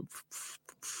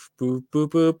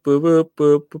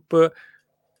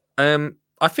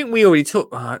I think we already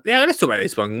talked. Let's talk about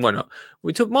this one. Why not?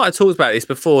 Might have talked about this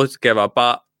before together,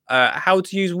 but how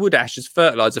to use wood ash as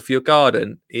fertilizer for your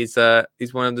garden is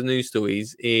one of the news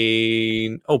stories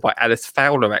by Alice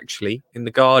Fowler, actually, in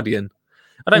The Guardian.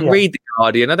 I don't read The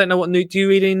Guardian. I don't know do you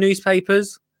read any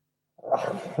newspapers?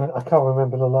 I can't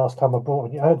remember the last time I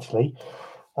bought it. Actually,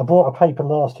 I bought a paper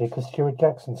last year because Stuart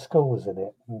Jackson's school was in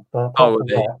it. But apart from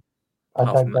that, I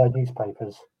don't buy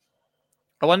newspapers.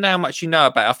 I wonder how much you know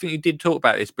about it. I think you did talk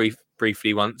about this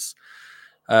briefly once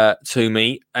to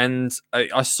me, and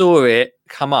I saw it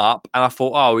come up, and I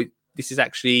thought, this is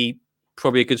actually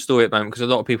probably a good story at the moment because a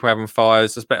lot of people are having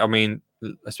fires.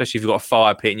 Especially if you've got a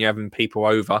fire pit and you're having people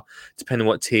over, depending on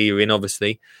what tier you're in,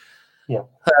 obviously. Yeah.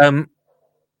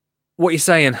 What are you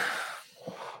saying?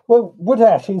 Well, wood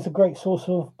ash is a great source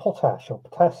of potash or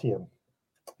potassium.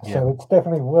 Yeah. So it's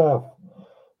definitely worth.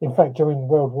 In fact, during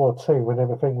World War II, when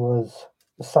everything was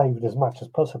saved as much as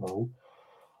possible,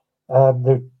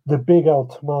 the big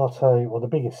old tomato or the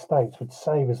big estates would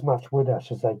save as much wood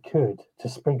ash as they could to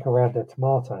sprinkle around their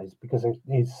tomatoes because it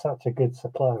is such a good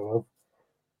supplier of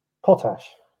potash.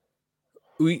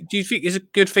 Do you think it's a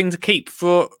good thing to keep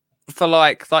for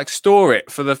like store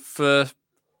it for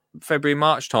February,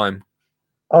 March time?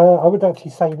 I would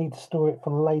actually say you need to store it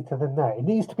for later than that. It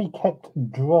needs to be kept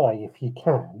dry if you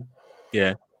can.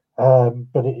 Yeah.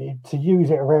 But to use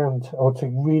it around or to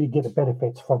really get the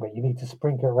benefits from it, you need to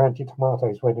sprinkle it around your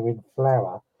tomatoes when they're in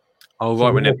flower. Oh,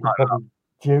 right, when they're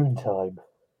June time.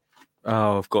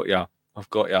 Oh, I've got ya.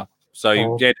 So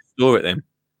you store it then.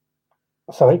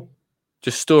 Sorry?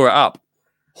 Just store it up.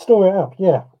 Store it up,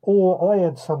 yeah. Or I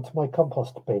add some to my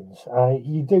compost bins.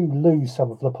 You do lose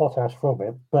some of the potash from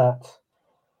it, but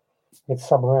it's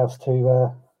somewhere else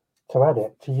to add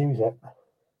it, to use it.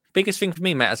 Biggest thing for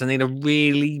me, Matt, is I need a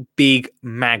really big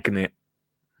magnet.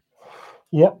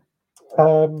 Yep.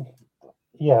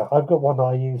 Yeah, I've got one that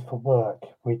I use for work,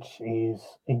 which is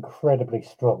incredibly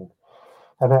strong,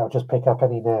 and that'll just pick up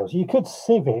any nails. You could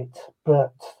sieve it,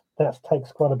 but that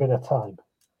takes quite a bit of time.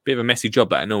 Bit of a messy job,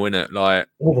 that and all, isn't it? Like,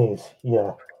 It is,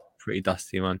 yeah. pretty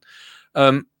dusty one.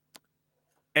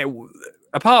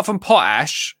 Apart from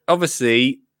potash,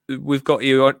 obviously, we've got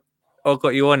you on. I've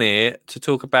got you on here to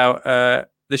talk about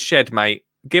the shed, mate.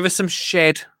 Give us some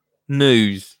shed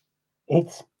news.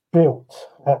 It's built.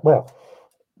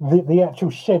 The actual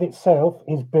shed itself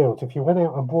is built. If you went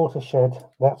out and bought a shed,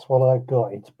 that's what I've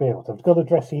got. It's built. I've got to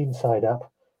dress the inside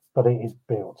up, but it is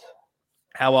built.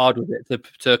 How hard was it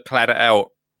to clad it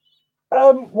out?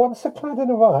 Once the cladding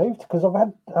arrived, because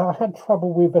I had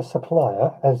trouble with a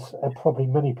supplier, as probably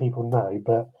many people know,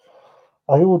 but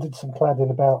I ordered some cladding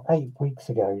about 8 weeks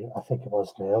ago, I think it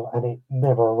was now, and it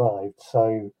never arrived.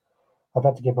 So I've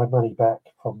had to get my money back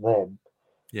from them.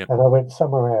 Yep. And I went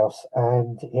somewhere else,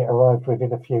 and it arrived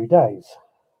within a few days.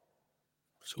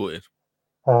 Sorted.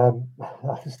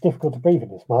 It's difficult to breathe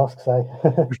in this mask, so.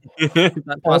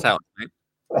 That's out, mate.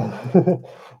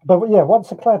 But yeah, once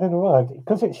the cladding arrived,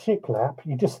 because it's shiplap,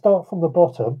 you just start from the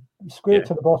bottom, screw it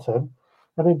to the bottom,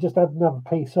 and then just add another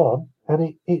piece on,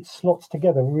 and it slots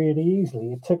together really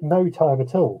easily. It took no time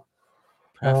at all.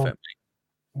 Perfect.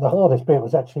 The hardest bit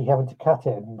was actually having to cut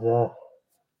it,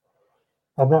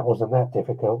 and that wasn't that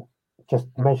difficult. Just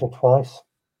measure twice,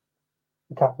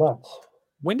 cut once.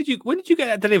 When did you get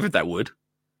that delivered? That wood?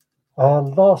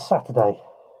 Last Saturday.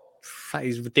 That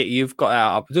is ridiculous. You've got that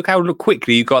up. Look how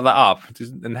quickly you got that up,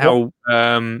 and how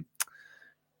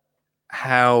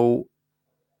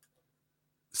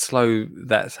slow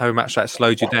how much that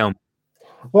slowed you down.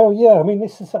 Well, yeah. I mean,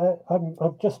 this is.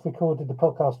 I've just recorded the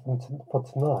podcast for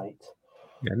tonight.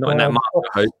 Yeah, not in that mask,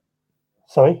 I hope.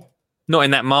 Sorry. Not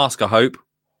in that mask, I hope.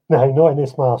 No, not in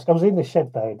this mask. I was in the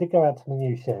shed though. I did go out to the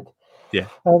new shed. Yeah.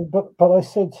 But I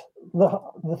said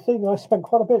the thing. I spent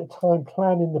quite a bit of time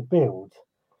planning the build.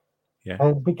 Yeah.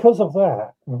 And because of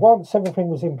that, once everything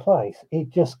was in place, it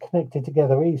just connected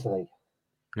together easily.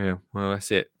 Yeah, well,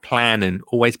 that's it. Planning.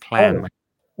 Always plan.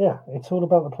 Yeah, it's all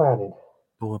about the planning.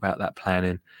 All about that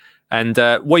planning. And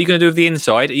what are you going to do with the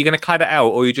inside? Are you going to clad it out,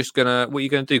 or are you just going to... What are you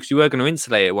going to do? Because you were going to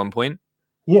insulate it at one point.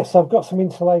 Yes, I've got some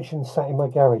insulation sat in my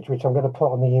garage, which I'm going to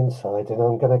put on the inside, and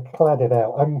I'm going to clad it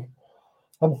out.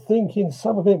 I'm thinking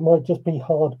some of it might just be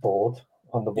hardboard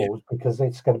on the walls because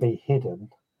it's going to be hidden.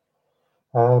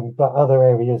 But other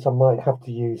areas I might have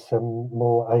to use some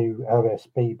more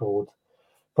OSB board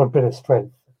for a bit of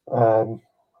strength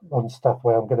on stuff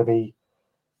where I'm going to be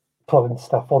putting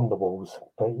stuff on the walls.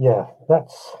 But yeah,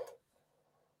 that's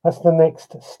the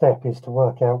next step, is to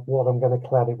work out what I'm going to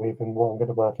clad it with and what I'm going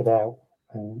to work it out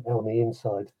and on the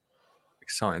inside.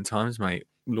 Exciting times, mate.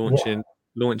 Launching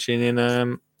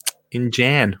in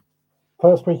Jan.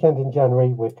 First weekend in January,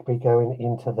 we'll be going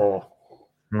into there.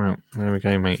 Right, there we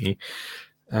go, matey.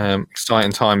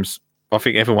 Exciting times. I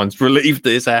think everyone's relieved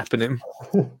that it's happening.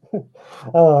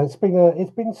 Oh, it's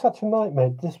been such a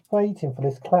nightmare just waiting for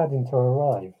this cladding to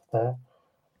arrive. That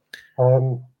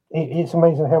it's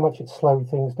amazing how much it's slowed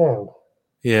things down.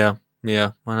 Yeah,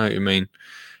 I know what you mean.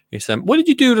 It's what did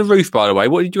you do with the roof, by the way?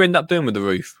 What did you end up doing with the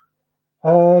roof?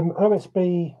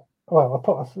 OSB. Well, I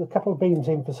put a couple of beams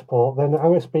in for support, then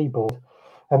OSB board,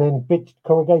 and then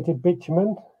corrugated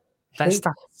bitumen. That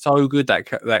stuff's so good,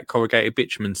 that corrugated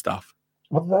bitumen stuff.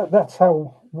 Well, that's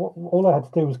how. All I had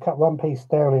to do was cut one piece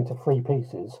down into 3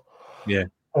 pieces. Yeah.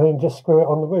 And then just screw it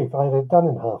on the roof. I had it done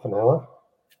in half an hour.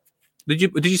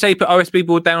 Did you say you put OSB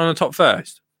board down on the top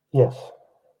first? Yes.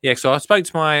 Yeah, so I spoke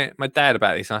to my dad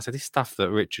about this, and I said, this stuff that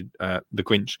Richard, the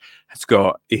Grinch, has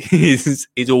got is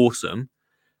awesome.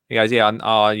 He goes, I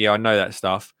know that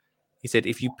stuff. He said,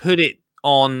 if you put it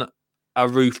on a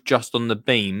roof just on the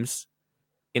beams,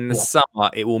 in the summer,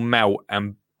 it will melt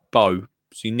and bow.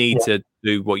 So you need to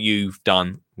do what you've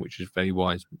done, which is very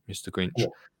wise, Mr. Grinch,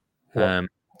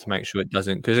 to make sure it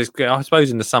doesn't. Because I suppose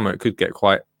in the summer, it could get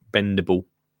quite bendable.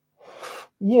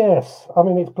 Yes. I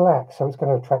mean, it's black, so it's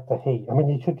going to attract the heat. I mean,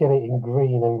 you could get it in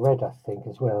green and red, I think,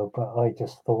 as well. But I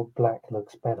just thought black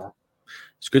looks better.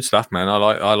 It's good stuff, man. I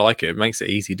like it. It makes it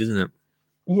easy, doesn't it?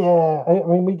 Yeah. I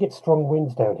mean, we get strong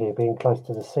winds down here, being close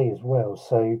to the sea as well.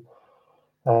 So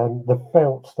the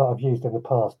felt that I've used in the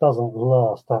past doesn't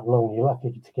last that long. You're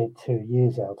lucky to get 2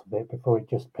 years out of it before it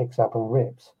just picks up and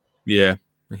rips. Yeah.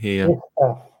 I hear This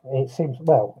stuff, it seems,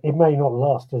 well, it may not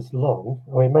last as long,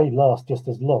 or it may last just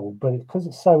as long, but because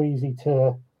it's so easy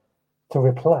to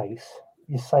replace,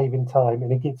 you're saving time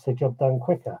and it gets the job done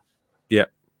quicker. Yeah,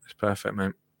 it's perfect,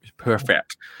 mate. It's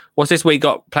perfect. What's this week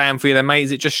got planned for you then, mate?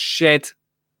 Is it just shed,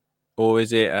 or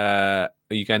is it? Are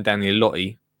you going down the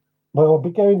Lottie? Well, I'll be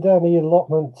going down the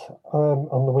allotment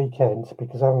on the weekend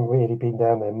because I haven't really been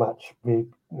down there much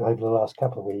over the last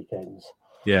couple of weekends.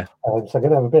 Yeah. So I'm going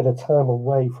to have a bit of time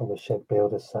away from the shed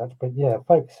build as such. But yeah,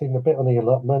 focusing a bit on the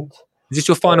allotment. Is this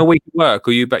your final week of work,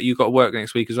 or you got to work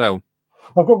next week as well?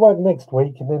 I've got work next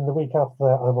week, and then the week after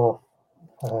that, I'm off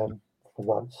for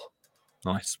once.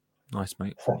 Nice,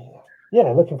 mate. So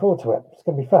yeah, looking forward to it. It's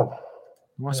going to be fun.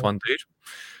 Nice one, dude.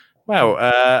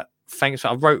 Well, thanks.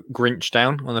 I wrote Grinch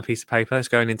down on a piece of paper. It's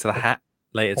going into the hat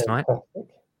later tonight. Fantastic.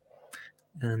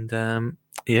 And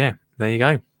yeah, there you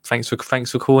go. Thanks for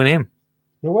calling in.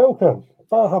 You're welcome.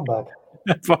 Bar humbug.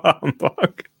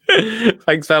 Humbug.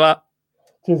 Thanks, fella.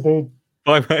 Cheers, dude.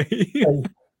 Bye, mate.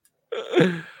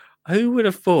 Bye. Who would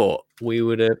have thought we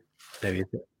would have? There is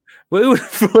it. We would have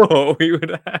thought we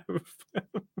would have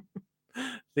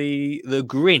the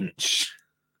Grinch.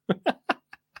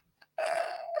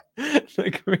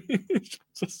 The Grinch.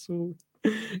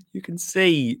 You can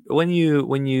see when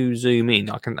you zoom in.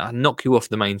 I knock you off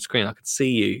the main screen. I can see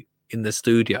you in the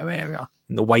studio area,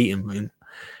 in the waiting room,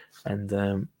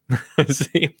 and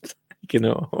see him taking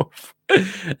it off.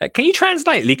 Can you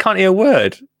translate? He can't hear a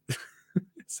word. It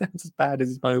sounds as bad as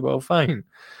his mobile phone.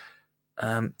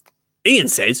 Ian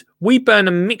says we burn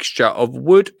a mixture of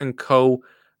wood and coal.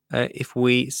 If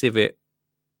we sieve it,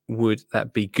 would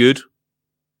that be good?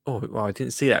 Oh, well, I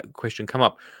didn't see that question come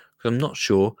up because I'm not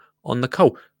sure on the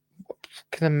coal.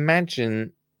 Can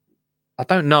imagine. I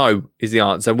don't know is the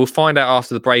answer. We'll find out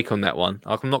after the break on that one.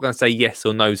 I'm not going to say yes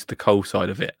or no to the coal side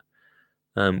of it.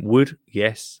 Wood,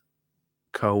 yes.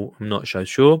 Coal, I'm not so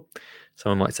sure.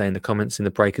 Someone might say in the comments in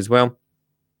the break as well.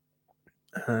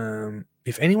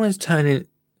 If anyone's tuning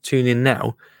in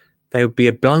now, they would be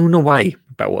blown away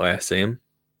about what they're seeing.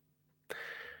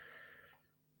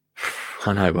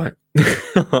 I know, right?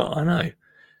 I know.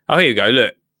 Oh, here you go.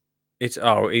 Look,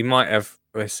 he might have.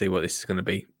 Let's see what this is going to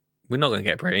be. We're not going to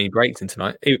get any breaks in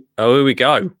tonight. Here we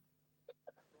go.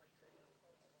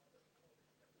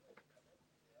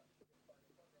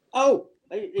 Oh,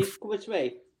 it's coming to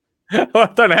me. I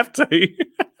don't have to.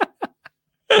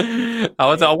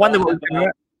 I wonder what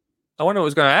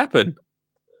was going to happen.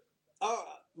 Oh,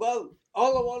 well,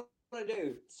 all I want to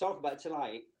do to talk about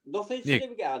tonight, nothing to do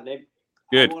with gardening.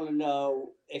 Good. I want to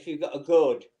know if you've got a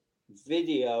good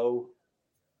video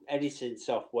editing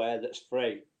software that's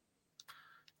free.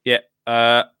 Yeah,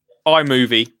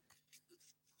 iMovie.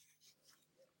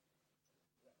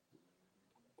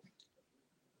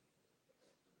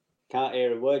 Can't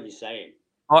hear a word you're saying.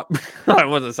 I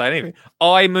wasn't saying anything.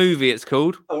 iMovie, it's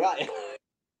called. All right.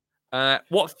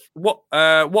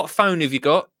 What phone have you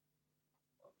got?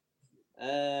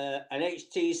 An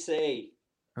HTC.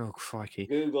 Oh, crikey.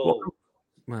 Google.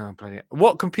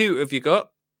 What computer have you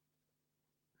got?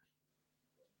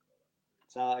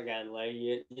 Start again,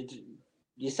 Lee.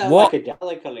 You sound like a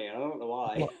Dalek on here. I don't know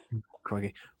why.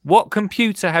 Crikey. What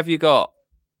computer have you got?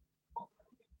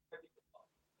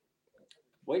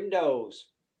 Windows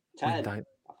 10, I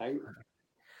think.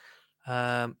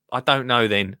 I don't know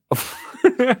then.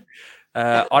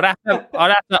 I'd have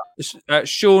to.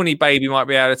 Shawnee baby might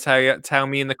be able to tell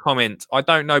me in the comments. I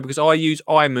don't know because I use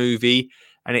iMovie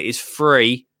and it is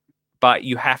free, but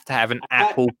you have to have an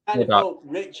Apple product.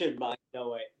 Richard might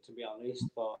know it, to be honest.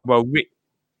 But well,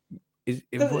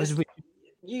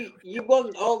 you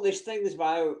want all these things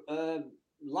about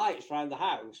lights around the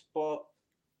house, but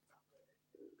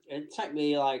it'd take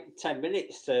me like 10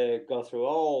 minutes to go through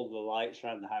all the lights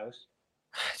around the house.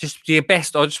 Just your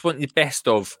best. I just want your best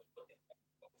of.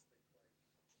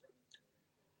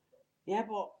 Yeah,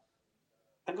 but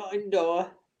I got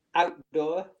indoor,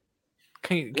 outdoor.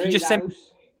 Can you just send?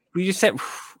 Will you just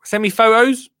send me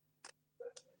photos?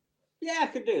 Yeah, I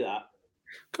could do that.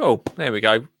 Cool. There we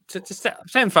go. Just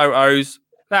send photos.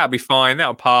 That'll be fine.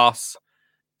 That'll pass.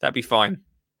 That'll be fine.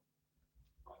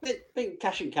 Been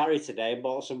cash and carry today and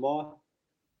bought some more.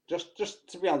 Just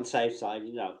to be on the safe side,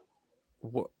 you know.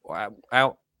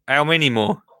 How many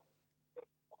more?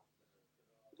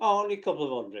 Oh, only a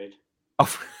couple of hundred.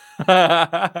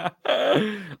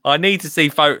 I need to see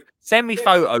photos. Send me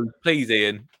photos, please,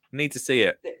 Ian. I need to see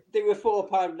it. They were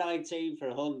 £4.19 for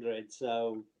 100,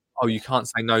 so. Oh, you can't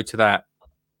say no to that.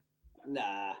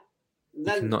 Nah.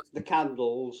 Then the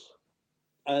candles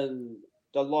and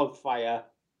the log fire.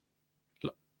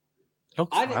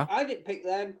 Log fire? I didn't pick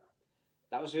them.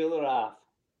 That was the other half.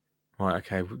 Right,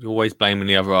 okay. You're always blaming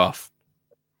the other half.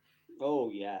 Oh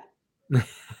yeah.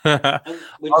 Yeah, And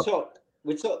we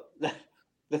took the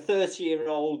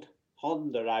 30-year-old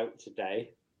Honda out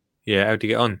today. how'd you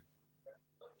get on?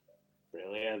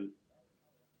 Brilliant.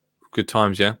 Good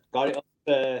times, yeah? Got it up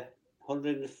to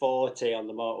 140 on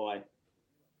the motorway.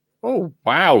 Oh,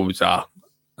 wowza.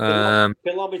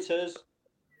 Kilometers,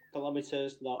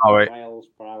 not Oh, wait. miles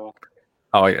per hour.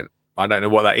 Oh, yeah. I don't know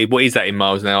what that is. What is that in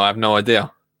miles now? I have no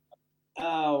idea.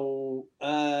 Oh,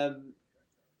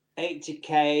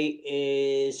 80k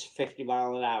is 50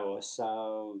 mile an hour,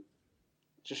 so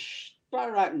just right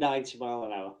around 90 mile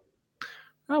an hour.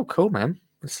 Oh, cool, man.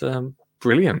 It's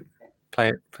brilliant.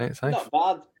 Play it safe. Not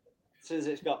bad, since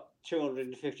it's got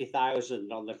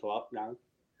 250,000 on the clock now.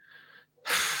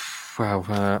 Well,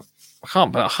 I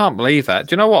can't believe that.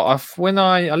 Do you know what? When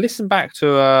I listened back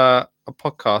to a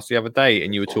podcast the other day,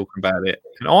 and you were talking about it,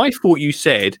 and I thought you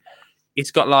said it's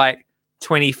got like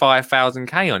 25,000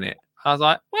 K on it. I was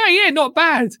like, well, yeah, not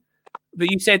bad.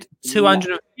 But you said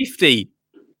 250.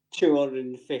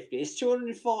 250. It's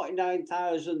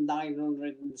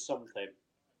 249,900 and something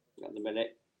at the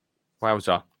minute.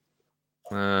 Wowza.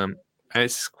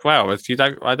 It's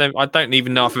I don't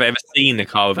even know if I've ever seen a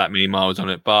car with that many miles on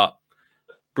it, but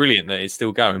brilliant that it's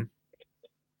still going.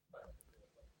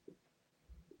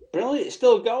 Brilliant, it's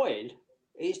still going.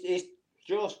 It's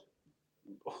just.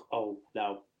 Oh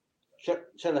no, should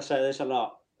I say this or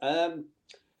not?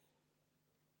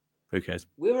 Who cares?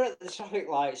 We were at the traffic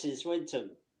lights in Swinton,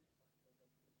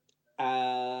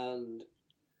 and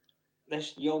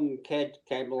this young kid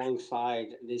came alongside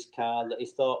in his car that he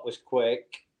thought was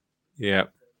quick. Yeah.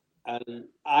 And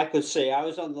I could see I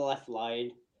was on the left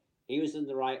lane, he was in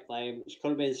the right lane, which could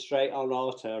have been straight on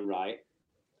or turn right.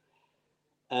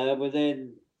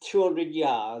 Within 200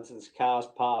 yards, this car's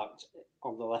parked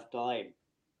on the left lane.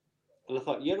 And I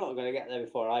thought, you're not going to get there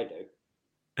before I do.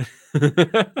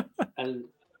 And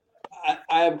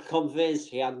I am convinced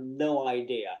he had no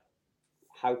idea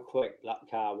how quick that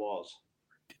car was.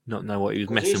 Did not know what he was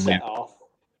 'Cause messing he set with. off,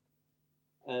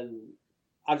 and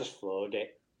I just floored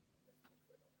it.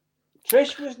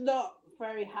 Trish was not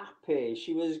very happy.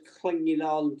 She was clinging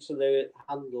on to the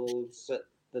handles at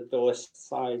the door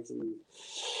sides. And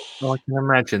I can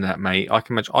imagine that, mate. I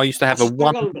can imagine. I used to have a hang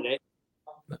one. on a minute.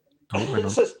 Oh, hang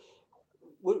on.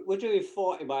 We're doing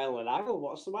 40 mile an hour.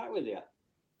 What's the matter with you?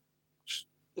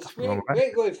 We All right.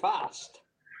 ain't going fast.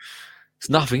 It's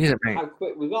nothing, is it, mate? How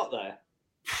quick we got there.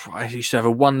 I used to have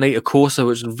a 1 litre Corsa,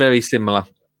 which was very similar.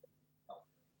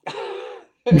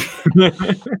 I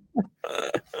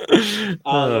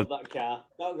love that car.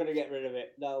 Not going to get rid of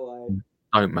it. No way.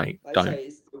 Don't, mate. Like I Don't. say,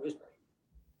 it was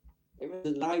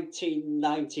a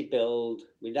 1990 build.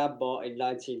 My dad bought in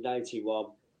 1991,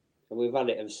 and we've had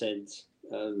it ever since.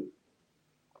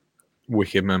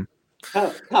 Wicked, man.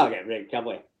 Can't get rid of it, can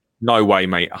we? No way,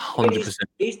 mate. 100%.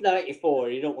 He's 94.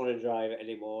 He don't want to drive it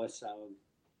anymore. So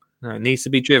No, it needs to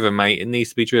be driven, mate. It needs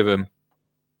to be driven.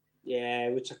 yeah,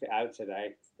 we took it out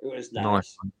today. It was Nice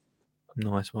nice. one.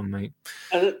 Nice one, mate.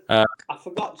 And Uh, I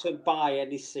forgot to buy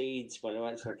any seeds when I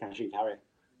went to the cash and carry.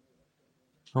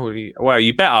 Well,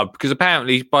 you better, because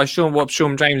apparently, by what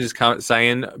Sean James is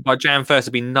saying, by Jan 1st,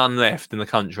 there'll be none left in the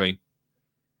country.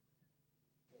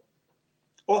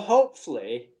 Well,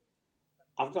 hopefully,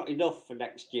 I've got enough for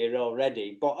next year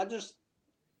already, but I just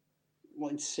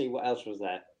wanted to see what else was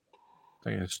there.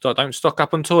 Don't stock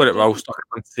up on toilet roll, stock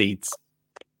up on seeds.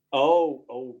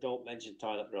 Oh, don't mention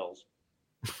toilet rolls.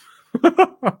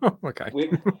 Okay.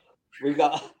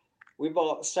 We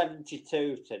bought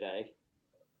 72 today.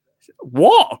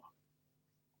 What?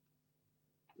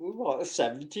 We bought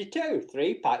 72,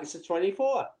 3 packs of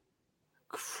 24.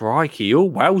 Crikey, you're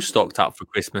well stocked up for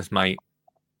Christmas, mate.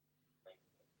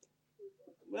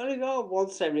 We only go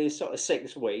once every sort of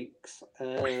 6 weeks.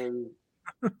 You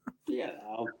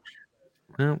know.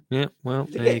 Well,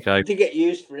 there you go. To get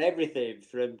used for everything,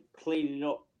 from cleaning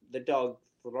up the dog,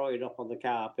 throwing up on the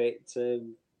carpet,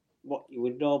 to what you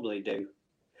would normally do.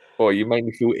 Oh, you made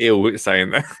me feel ill with saying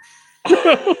that.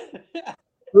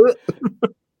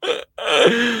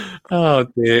 Oh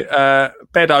dear.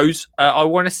 Beddoes, I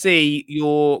want to see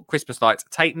your Christmas lights.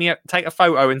 Take a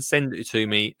photo and send it to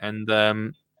me, and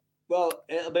well,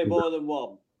 it'll be more than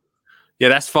one. yeah,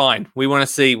 that's fine. We want to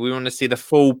see the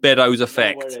full Beddoes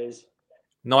effect. No worries.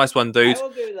 Nice one, dude. I will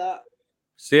do that.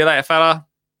 See you later, fella.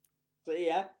 See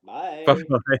ya. Bye. Bye.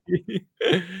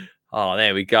 Oh,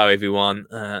 there we go, everyone.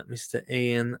 Mr.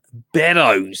 Ian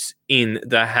Beddoes in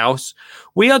the house.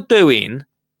 We are doing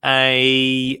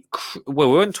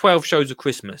we're on 12 shows of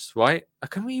Christmas, right?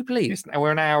 Can you believe it?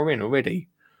 We're an hour in already.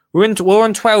 We're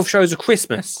on 12 shows of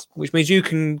Christmas, which means you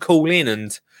can call in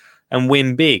and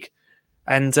win big.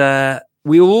 And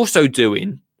we were also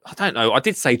doing, I don't know, I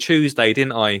did say Tuesday,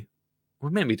 didn't I? We're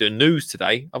meant to be doing news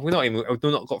today. I've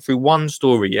not got through one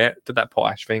story yet. Did that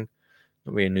potash thing?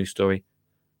 Not really a news story.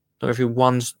 Not got through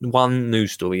one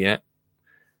news story yet.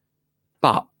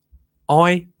 But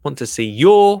I want to see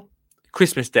your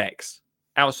Christmas decks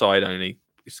outside only.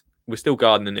 We're still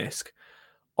gardening Isk.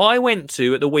 I went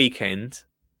to at the weekend.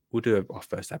 We'll do our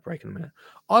first ad break in a minute.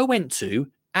 I went to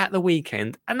at the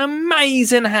weekend an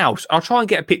amazing house. I'll try and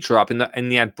get a picture up in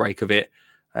the ad break of it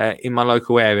in my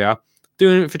local area.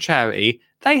 Doing it for charity.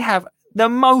 They have the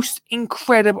most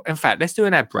incredible. In fact, let's do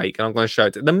an ad break, and I'm going to show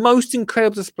it. The most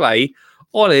incredible display.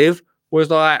 Olive was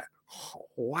like,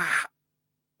 oh,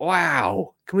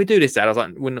 wow. Can we do this, Dad? I was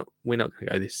like, we're not going to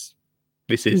go this.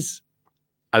 This is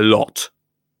a lot.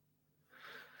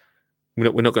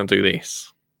 We're not going to do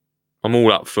this. I'm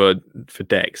all up for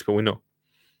decks, but we're not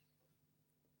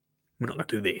going to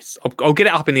do this. I'll get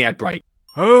it up in the ad break.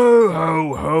 Ho,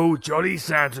 ho, ho, Jolly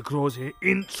Santa Claus here,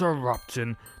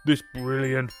 interrupting this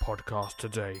brilliant podcast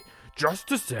today. Just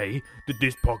to say that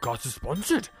this podcast is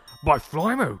sponsored by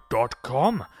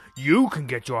Flymo.com. You can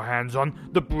get your hands on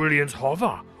the brilliant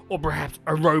hover, or perhaps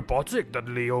a robotic that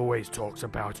Lee always talks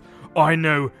about. I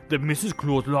know that Mrs.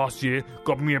 Claus last year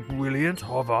got me a brilliant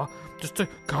hover just to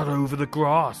cut over the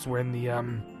grass when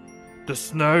the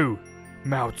snow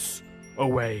melts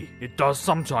away. It does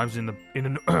sometimes in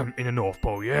the North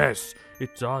Pole. Yes,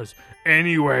 it does.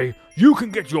 Anyway, you can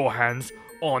get your hands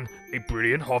on a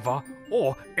brilliant hover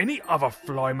or any other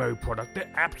Flymo product.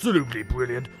 They're absolutely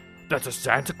brilliant. That's a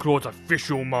Santa Claus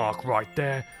official mark right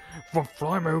there from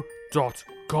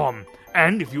Flymo.com.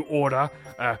 And if you order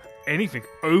anything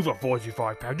over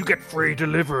 £45, you get free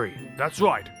delivery. That's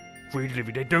right, free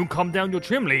delivery. They don't come down your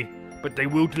chimney, but they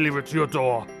will deliver it to your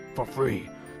door for free.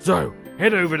 So,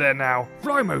 head over there now,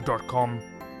 Flymo.com,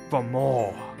 for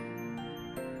more.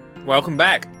 Welcome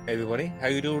back, everybody. How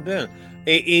you all doing?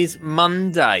 It is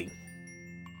Monday,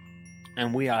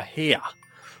 and we are here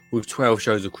with 12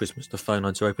 shows of Christmas. The phone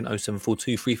lines are open,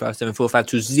 0742 357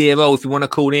 4520 if you want to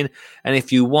call in. And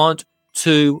if you want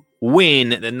to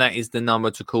win, then that is the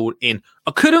number to call in.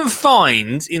 I couldn't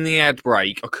find in the ad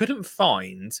break, I cannot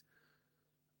find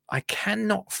I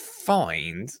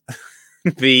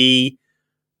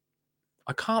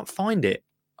can't find it.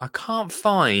 I can't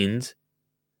find.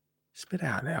 Spit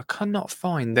out there. I cannot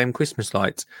find them Christmas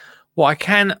lights. What I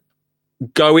can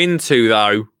go into,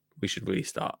 though, we should really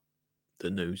start the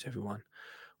news, everyone.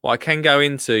 What I can go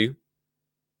into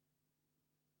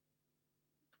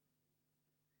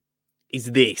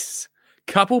is this.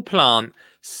 Couple plant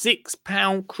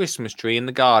 £6 Christmas tree in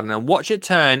the garden and watch it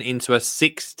turn into a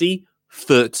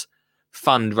 60-foot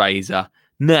fundraiser.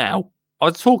 Now, I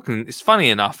was talking, it's funny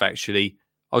enough, actually.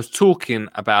 I was talking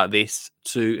about this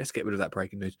to, let's get rid of that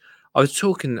breaking news. I was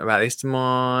talking about this to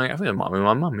I think it might be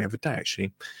my mum the other day,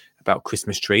 actually, about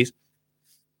Christmas trees.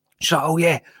 She's like, oh,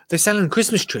 yeah, they're selling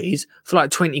Christmas trees for like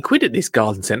 20 quid at this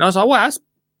garden centre. I was like, wow, that's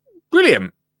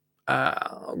brilliant.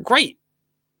 Great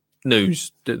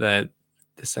news that they're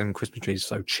selling Christmas trees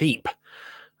so cheap.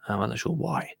 I'm not sure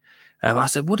why. I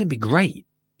said, wouldn't it be great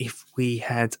if we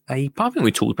had I think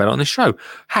we talked about it on the show,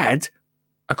 had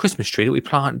a Christmas tree that we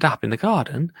planted up in the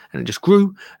garden and it just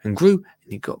grew and grew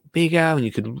and it got bigger and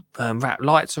you could wrap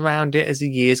lights around it as the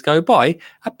years go by,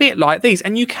 a bit like these.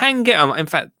 And you can get them. In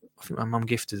fact, I think my mum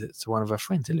gifted it to one of her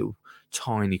friends, a little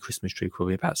tiny Christmas tree,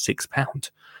 probably about £6.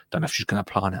 Don't know if she's going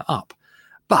to plant it up.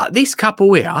 But this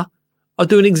couple here are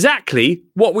doing exactly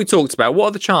what we talked about. What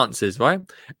are the chances, right?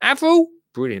 Avril,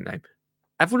 brilliant name.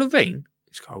 Avril Lavigne,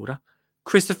 he's got older.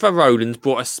 Christopher Rowlands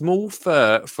bought a small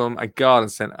fir from a garden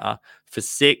centre for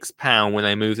 £6 when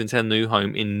they moved into a new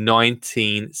home in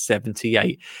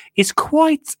 1978. It's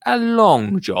quite a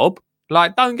long job.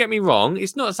 Like, don't get me wrong.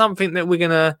 It's not something that we're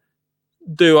going to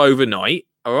do overnight.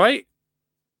 All right?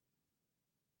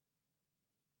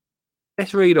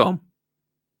 Let's read on.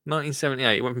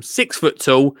 1978. It went from 6 foot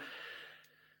tall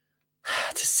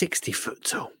to 60 foot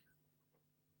tall.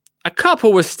 A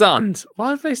couple were stunned.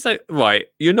 Why did they say... Right,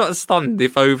 you're not stunned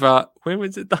if over... When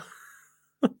was it done?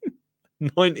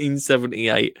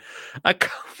 1978. A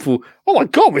couple... Oh my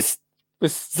God, we're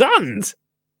stunned.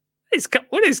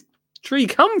 Where does tree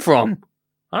come from?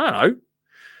 I don't know.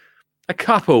 A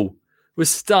couple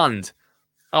was stunned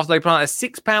after they planted a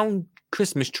 £6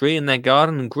 Christmas tree in their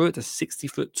garden and grew it to 60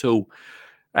 foot tall.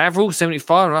 Avril,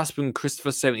 75, and her husband,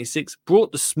 Christopher, 76,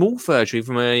 brought the small fir tree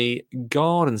from a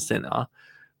garden centre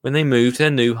when they moved to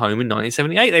their new home in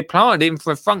 1978. They planted it in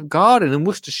for a front garden in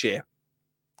Worcestershire.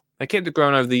 They kept it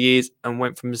growing over the years and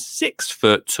went from 6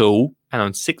 foot tall. Hang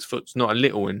on, 6 foot's not a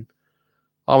little one.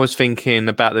 I was thinking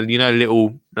about the,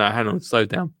 little. No, hang on, slow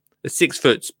down. The 6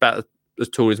 foot's about as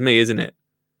tall as me, isn't it?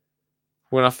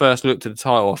 When I first looked at the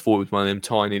title, I thought it was one of them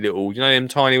tiny little, them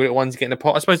tiny little ones you get in a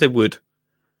pot. I suppose they would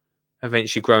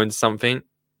eventually grow into something.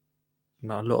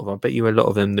 Not a lot of them. I bet you a lot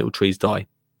of them little trees die.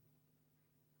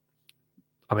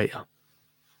 I bet you.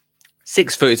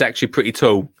 6 foot is actually pretty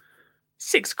tall.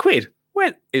 £6. When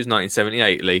it was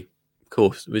 1978, Lee. Of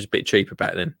course, it was a bit cheaper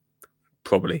back then.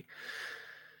 Probably.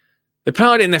 They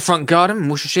planted it in their front garden in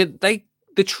Worcestershire.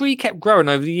 The tree kept growing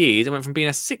over the years and went from being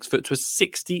a 6 foot to a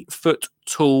 60-foot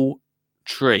tall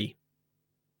tree.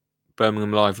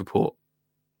 Birmingham Live report.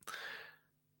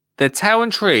 The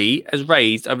Town tree has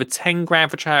raised over 10 grand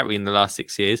for charity in the last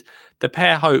 6 years. The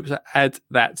pair hopes to add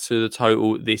that to the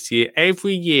total this year.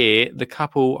 Every year, the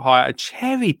couple hire a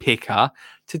cherry picker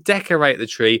to decorate the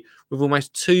tree with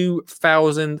almost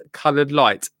 2,000 coloured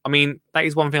lights. I mean, that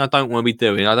is one thing I don't want to be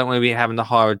doing. I don't want to be having to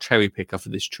hire a cherry picker for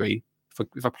this tree.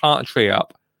 If I plant a tree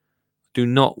up, I do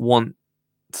not want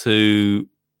to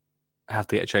have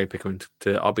to get a cherry picker.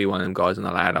 I'll be one of them guys on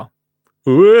the ladder.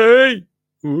 Whee!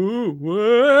 Ooh,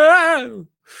 wow.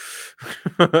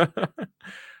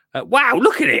 Wow,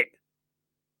 look at it.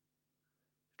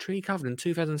 Tree covered in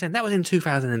 2010. That was in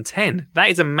 2010. That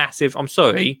is a massive. I'm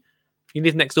sorry. If you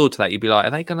live next door to that, you'd be like,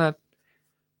 are they going to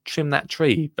trim that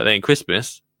tree? But then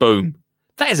Christmas, boom.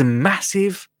 That is a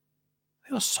massive. They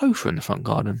got a sofa in the front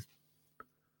garden.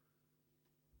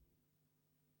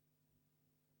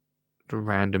 The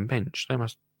random bench. They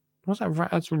must. What's that?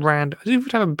 That's random. Who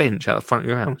would have a bench out the front of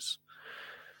your house?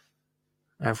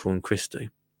 Avril and Christie.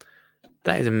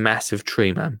 That is a massive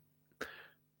tree, man.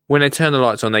 When they turn the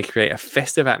lights on, they create a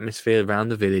festive atmosphere around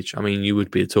the village. I mean, you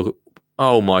would be talking.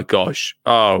 Oh my gosh.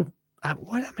 Oh,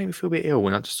 why did that make me feel a bit ill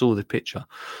when I just saw the picture?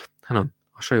 Hang on,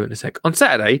 I'll show you in a sec. On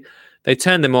Saturday, they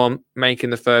turned them on,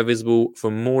 making the fur visible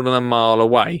from more than a mile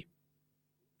away.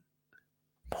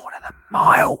 More than a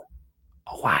mile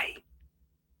away.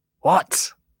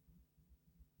 What?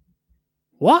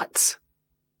 What?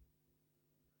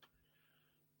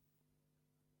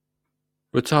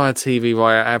 Retired TV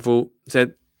writer Avril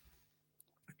said,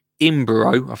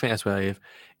 Imbro, I think that's where they live,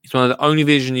 it's one of the only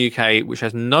villages in the UK which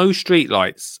has no street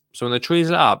lights. So when the trees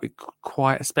are up, it's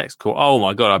quite a spectacle. Oh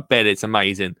my God, I bet it's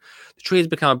amazing. The tree has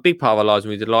become a big part of our lives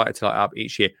and we're delighted to light up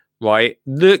each year. Right?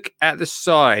 Look at the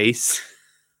size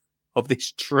of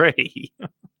this tree.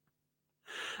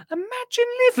 Imagine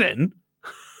living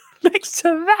next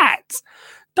to that.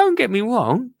 Don't get me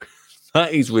wrong.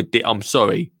 That is ridiculous. I'm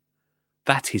sorry.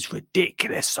 That is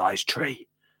ridiculous size tree.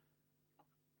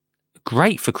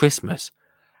 Great for Christmas.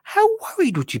 How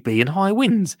worried would you be in high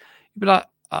winds? You'd be like,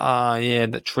 yeah,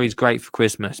 that tree's great for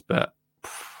Christmas, but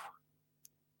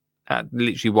that'd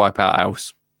literally wipe out our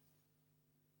house.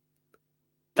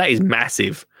 That is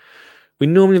massive. We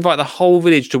normally invite the whole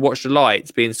village to watch the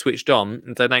lights being switched on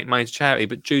and donate money to charity,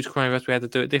 but due to coronavirus, we had to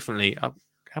do it differently.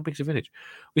 How big is the village?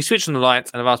 We switched on the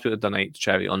lights and have asked people to donate to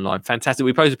charity online. Fantastic.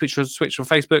 We posted a picture of the switch on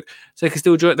Facebook so they can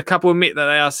still enjoy it. The couple admit that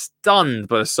they are stunned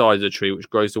by the size of the tree, which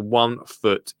grows to 1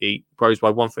 foot grows by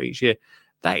 1 foot each year.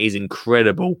 That is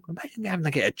incredible. Imagine having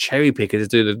to get a cherry picker to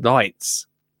do the lights.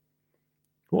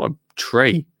 What a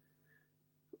tree.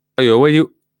 Oh, yeah,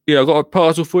 I've got a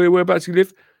parcel for you. Whereabouts you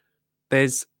live?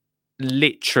 There's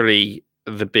literally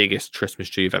the biggest Christmas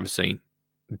tree you've ever seen.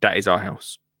 That is our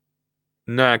house.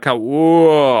 No, I can't.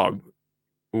 Whoa.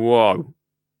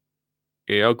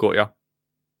 Yeah, I got you.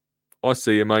 I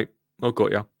see you, mate. I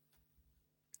got you.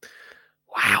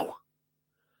 Wow.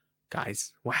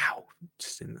 Guys, wow.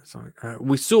 Just in the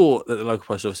we saw that the local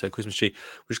post office had a Christmas tree,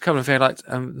 which a couple of fairlights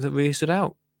that we stood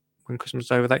out when Christmas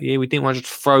was over that year. We didn't want to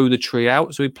just throw the tree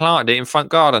out, so we planted it in front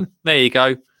garden. There you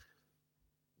go.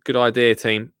 Good idea,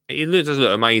 team. It does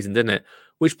look amazing, doesn't it?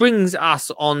 Which brings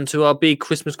us on to our big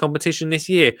Christmas competition this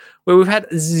year, where we've had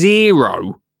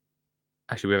 0.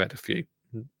 Actually, we've had a few,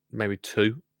 maybe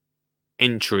 2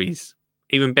 entries.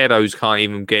 Even Beddoes can't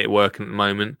even get it working at the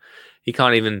moment. He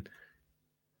can't even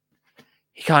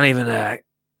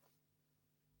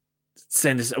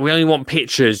send us. We only want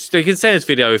pictures. So you can send us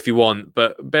video if you want,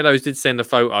 but Beddoes did send a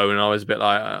photo, and I was a bit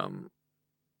like,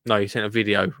 no, he sent a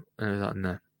video, and I was like,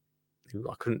 no,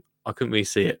 I couldn't really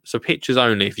see it. So pictures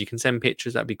only. If you can send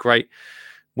pictures, that'd be great.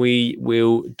 We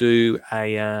will do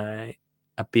a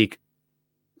big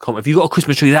comment. If you've got a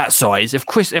Christmas tree that size, if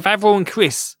Avril and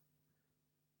Chris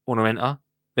want to enter,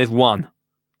 there's 1.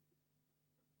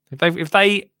 If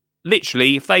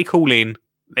they call in,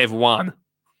 they've won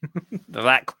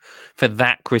for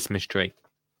that Christmas tree.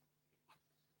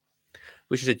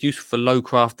 which is useful for low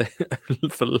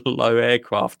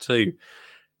aircraft too.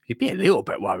 You'd be a little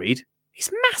bit worried.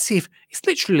 It's massive. It's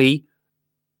literally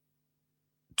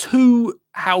 2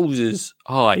 houses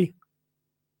high.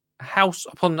 A house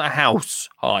upon a house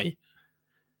high.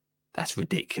 That's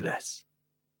ridiculous.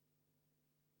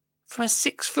 For a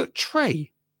 6-foot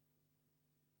tree.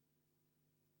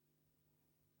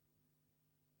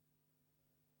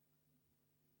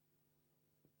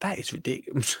 That is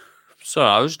ridiculous. Sorry,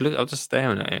 I was just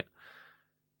staring at it.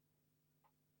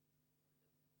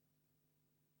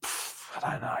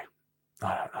 I don't know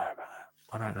about that.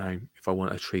 I don't know if I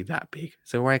want a tree that big.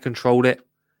 Is there a way I controlled it? I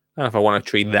don't know if I want a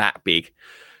tree that big.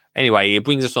 Anyway, it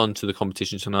brings us on to the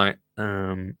competition tonight.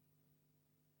 Or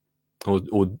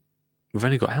we've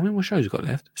only got, how many more shows we've got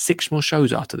left? 6 more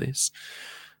shows after this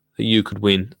that you could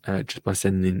win just by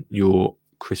sending in your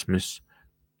Christmas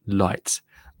lights.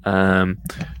 Wait,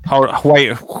 hello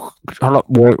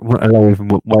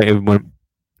everyone.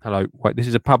 Hello, wait. This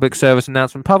is a public service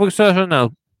announcement. Public service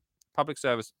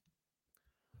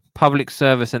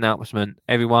announcement.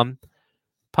 Everyone,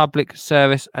 public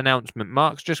service announcement.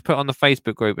 Mark's just put on the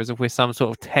Facebook group as if we're some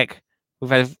sort of tech. We've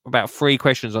had about 3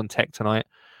 questions on tech tonight.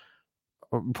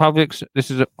 This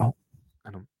is a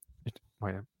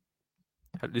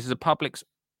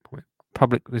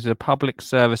public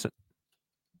service.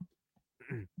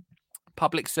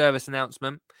 Public service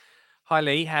announcement. Hi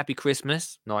Lee, happy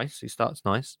Christmas. Nice, he starts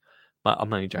nice. But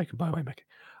I'm only joking, by the way, Mickey.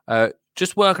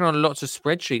 Just working on lots of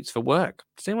spreadsheets for work.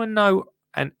 Does anyone know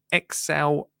an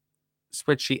Excel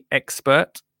spreadsheet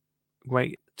expert?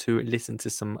 Great to listen to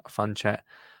some fun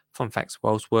facts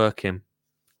whilst working.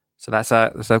 So that's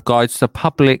a guide to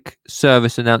public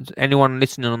service announcement. Anyone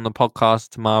listening on the podcast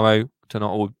tomorrow, tonight,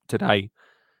 or today,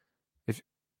 if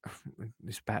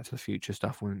it's Back to the Future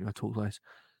stuff when I talk like this.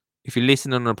 If you're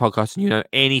listening on the podcast and you know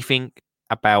anything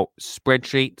about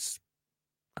spreadsheets,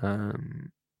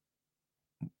 one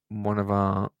of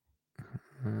our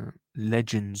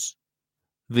legends,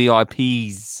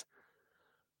 VIPs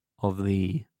of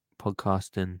the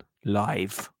podcasting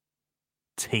live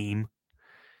team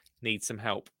needs some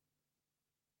help.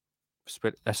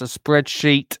 That's a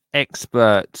spreadsheet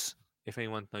expert. If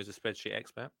anyone knows a spreadsheet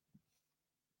expert,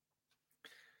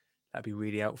 that'd be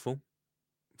really helpful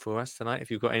for us tonight.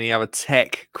 If you've got any other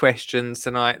tech questions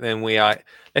tonight, then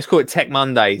let's call it Tech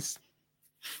Mondays.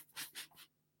 If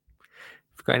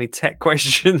you've got any tech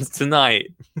questions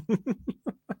tonight.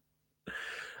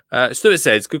 Stuart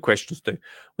says, good question, Stu.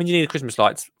 When do you need the Christmas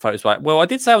lights photos like? Well, I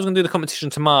did say I was going to do the competition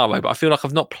tomorrow, but I feel like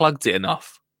I've not plugged it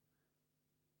enough.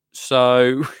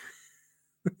 So,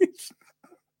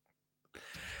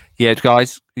 yeah,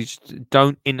 guys,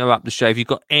 don't interrupt the show. If you've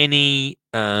got any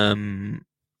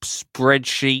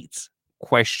spreadsheet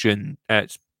question,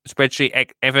 if there's a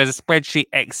spreadsheet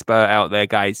expert out there,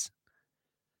 guys,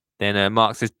 then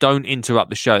Mark says don't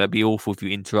interrupt the show. That'd be awful if you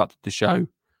interrupted the show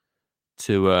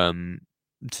to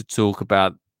talk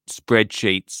about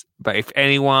spreadsheets. But if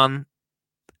anyone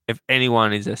is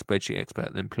a spreadsheet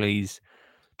expert, then please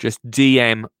just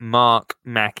DM Mark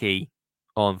Mackey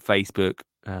on Facebook.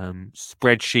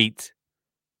 Spreadsheet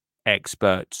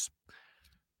experts.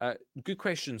 Good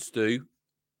question, Stu.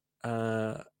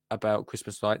 About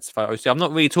Christmas lights photos. See, I've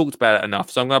not really talked about it enough,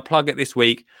 so I'm going to plug it this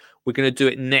week. We're going to do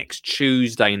it next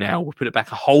Tuesday now. We'll put it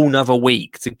back a whole nother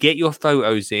week to get your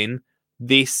photos in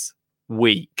this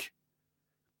week.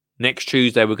 Next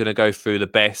Tuesday, we're going to go through the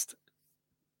best.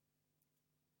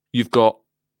 You've got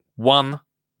 1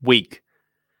 week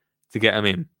to get them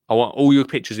in. I want all your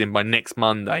pictures in by next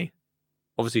Monday.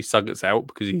 Obviously, Sugget's out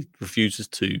because he refuses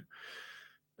to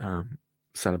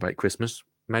celebrate Christmas.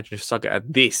 Imagine if Sugget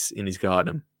had this in his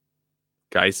garden.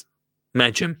 Guys,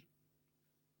 imagine.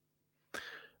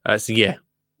 So, yeah,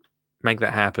 make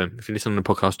that happen. If you listen on the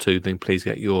podcast too, then please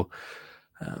get your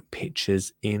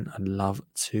pictures in. I'd love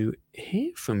to hear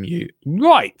from you.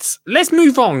 Right, let's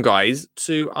move on, guys,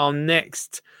 to our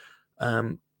next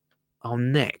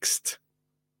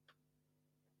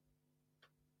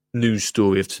news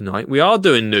story of tonight. We are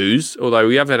doing news, although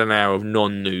we have had an hour of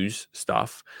non-news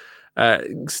stuff.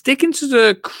 Sticking to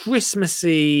the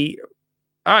Christmassy.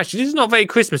 Actually, this is not very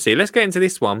Christmassy. Let's get into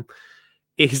this one.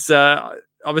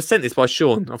 I was sent this by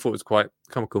Sean. I thought it was quite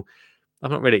comical. I've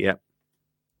not read it yet.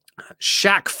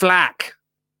 Shack Flack.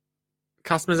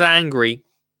 Customer angry.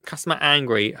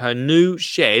 Her new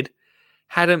shed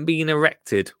hadn't been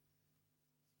erected.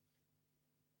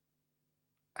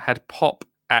 Had pop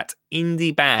at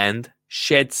indie band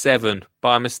Shed 7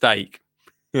 by mistake.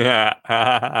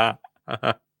 Yeah.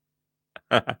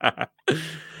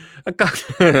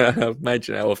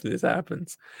 Imagine how often this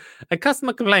happens. A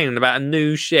customer complaining about a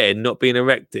new shed not being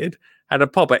erected had a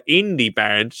pop at indie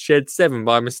band Shed 7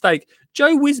 by mistake.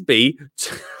 Joe Wisby,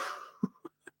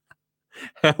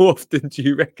 how often do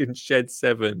you reckon Shed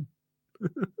 7?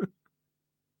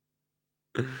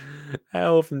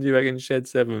 How often do you reckon Shed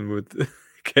 7 would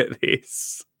get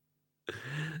this?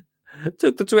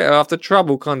 Took to Twitter after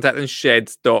trouble contacting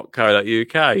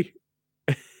sheds.co.uk.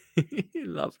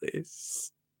 Love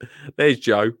this. There's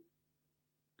Joe.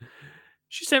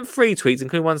 She sent 3 tweets,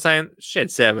 including one saying,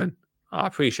 Shed 7, I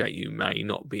appreciate you may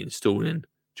not be installing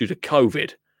due to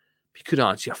COVID, but you could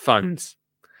answer your phones.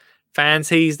 Fans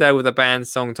teased her with the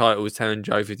band's song title was telling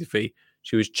Joe 53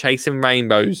 she was chasing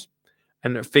rainbows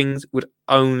and that things would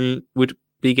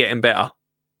be getting better.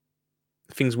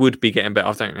 Things would be getting better.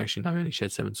 I don't actually know any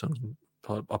Shed 7 songs.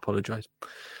 I apologise.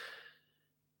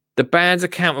 The band's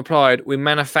account replied, we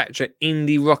manufacture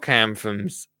indie rock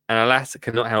anthems and alas, it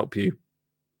cannot help you.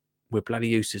 We're bloody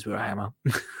useless with a hammer.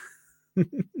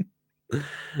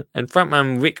 And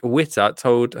frontman Rick Witter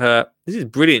told her, this is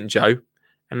brilliant, Joe,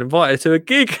 and invited her to a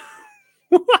gig.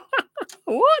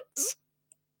 What?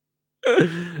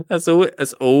 That's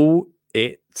all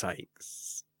it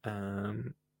takes.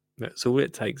 That's all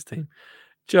it takes, team.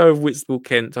 Joe of Whitstable,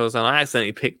 Kent, told us I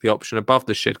accidentally picked the option above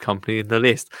the Shed Company in the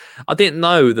list. I didn't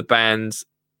know the bands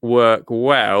work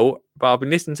well, but I've been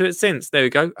listening to it since. There we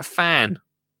go. A fan.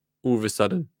 All of a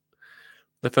sudden.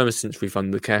 The firm has since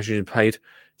refunded the cash you paid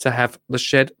to have the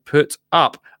shed put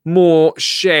up. More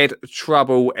shed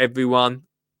trouble, everyone,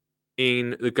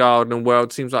 in the garden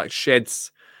world. Seems like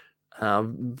sheds are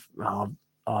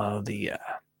the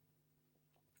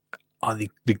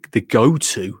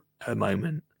go-to at the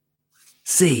moment.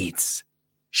 Seeds,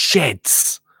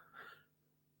 sheds,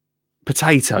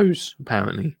 potatoes,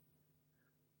 apparently.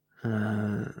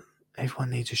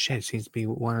 Everyone needs a shed. Seems to be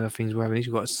one of the things where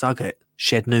you've got to sug it.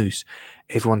 Shed news.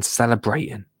 Everyone's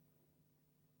celebrating.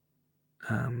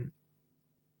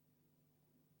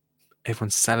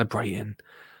 Everyone's celebrating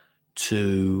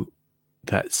to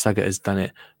that Sugget has done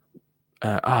it.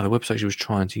 The website she was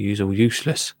trying to use are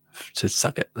useless to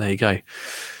Sugget. There you go.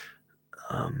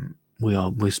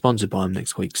 We're sponsored by them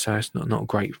next week, so it's not a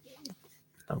great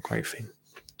thing.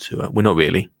 To we're not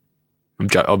really. I'm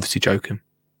obviously joking.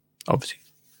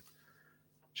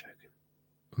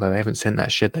 Although they haven't sent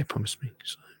that shed they promised me.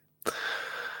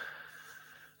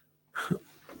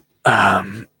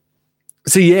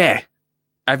 So yeah.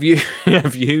 Have you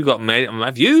got made?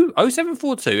 Have you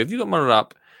 0742? Have you got muddled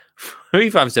up?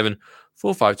 357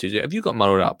 4520. Have you got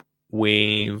muddled up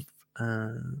with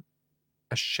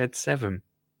a Shed 7?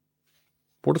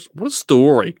 What a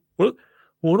story! What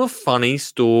a funny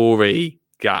story,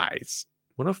 guys!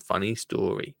 What a funny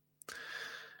story.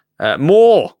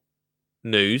 More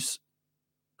news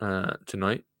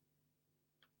tonight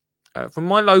from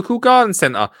my local garden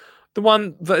centre, the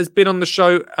one that has been on the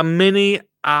show a many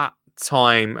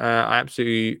time. I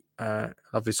absolutely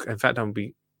love this. In fact, I'll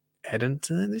be heading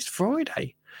to this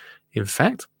Friday. In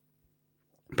fact,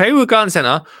 Perrywood Garden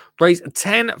Centre raised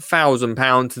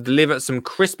 £10,000 to deliver some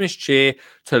Christmas cheer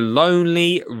to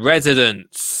lonely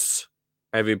residents.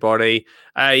 Everybody,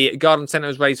 a garden centre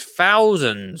has raised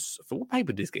thousands. For what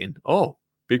paper did this get in? Oh,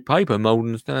 big paper, the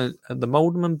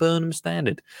Moldham and Burnham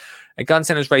Standard. A garden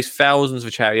centre has raised thousands for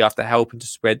charity after helping to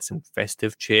spread some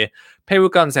festive cheer.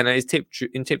 Perrywood Garden Centre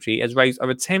in Tiptree has raised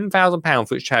over £10,000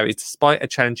 for its charities despite a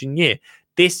challenging year.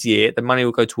 This year, the money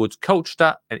will go towards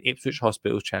Colchester and Ipswich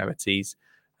Hospital charities,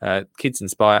 Kids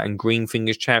Inspire and Green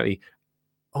Fingers Charity.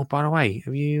 Oh, by the way,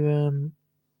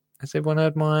 has everyone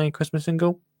heard my Christmas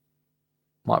single?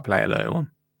 Might play it later on.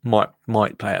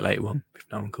 Might play it later on if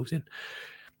no one calls in.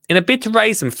 In a bid to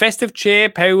raise some festive cheer,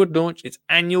 Perrywood launched its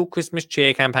annual Christmas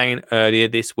cheer campaign earlier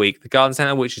this week. The garden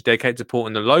centre, which is dedicated to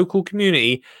supporting the local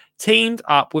community, teamed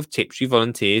up with Tiptree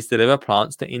volunteers to deliver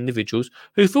plants to individuals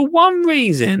who, for one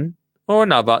reason or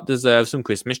another, deserve some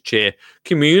Christmas cheer.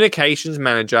 Communications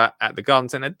manager at the garden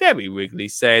centre, Debbie Wrigley,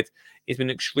 said, it's been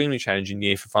an extremely challenging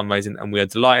year for fundraising and we are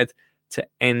delighted to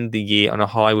end the year on a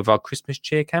high with our Christmas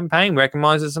cheer campaign. We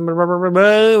recognise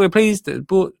that we're pleased to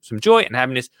brought some joy and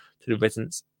happiness to the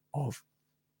residents of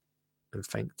and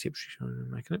thank Tiptree for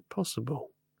making it possible.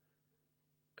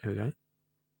 There we go.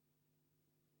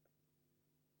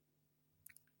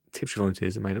 Tiptree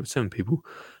volunteers are made up of 7 people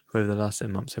who over the last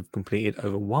 7 months have completed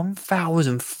over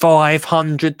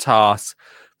 1,500 tasks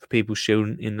for people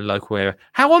shielding in the local area.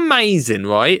 How amazing,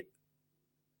 right?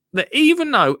 That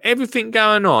even though everything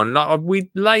going on, like we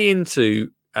lay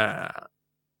into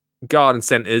garden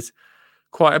centres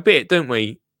quite a bit, don't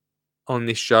we, on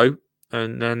this show?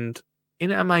 And isn't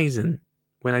it amazing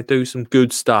when they do some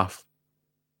good stuff?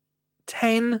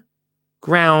 10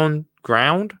 ground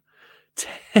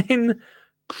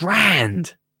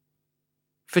grand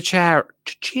for charity.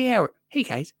 Hey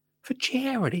guys, for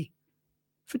charity,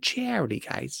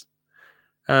 guys,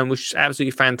 which is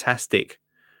absolutely fantastic.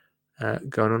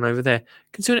 Going on over there,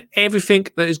 considering everything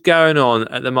that is going on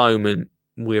at the moment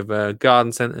with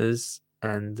garden centres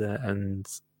and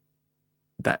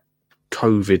that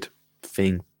COVID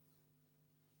thing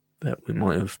that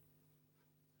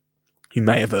you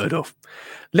may have heard of.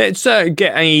 Let's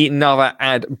get another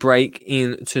ad break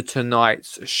into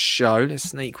tonight's show. Let's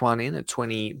sneak one in at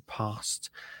 20 past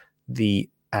the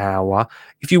hour.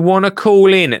 If you want to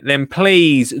call in, then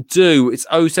please do. It's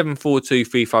 0742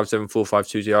 357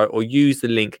 4520 or use the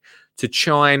link to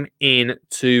chime in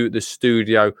to the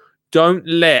studio. Don't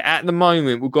let, at the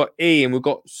moment, we've got Ian, we've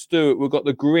got Stuart, we've got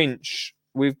the Grinch,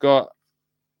 we've got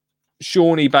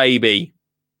Shawnee Baby.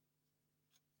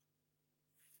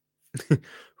 We've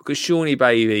got Shawnee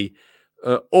Baby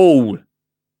all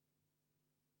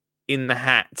in the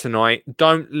hat tonight.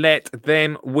 Don't let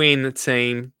them win,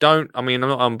 team. I'm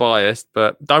not unbiased,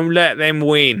 but don't let them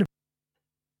win.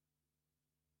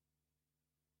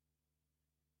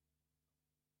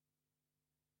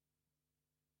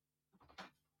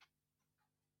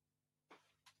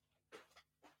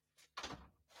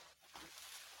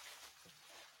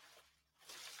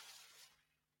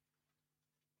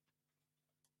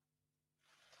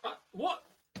 What?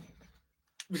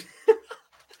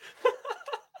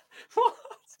 What?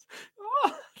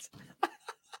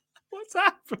 What's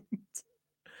happened?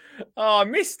 Oh, I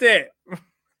missed it.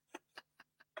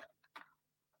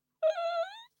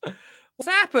 What's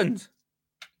happened?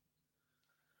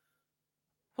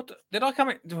 Did I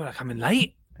come in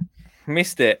late?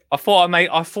 Missed it. I run.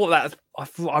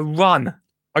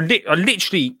 I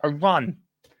run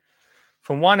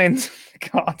from one end of the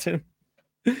garden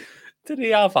to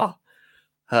the other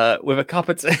with a cup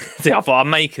of tea. I thought I'll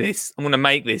make this. I'm going to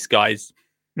make this, guys.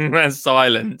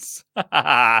 Silence.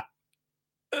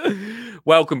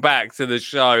 Welcome back to the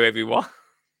show, everyone.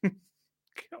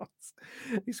 God,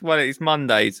 it's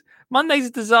Mondays. Mondays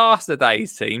are disaster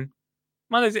days, team.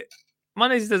 Mondays are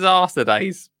disaster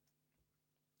days.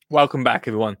 Welcome back,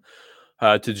 everyone,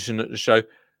 to the show.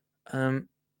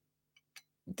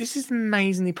 This is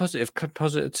amazingly positive.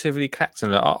 Positively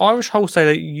Claxon. Irish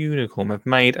Wholesaler Unicorn have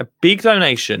made a big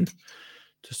donation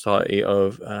to Society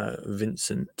of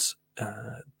Vincent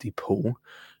de Paul, who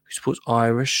supports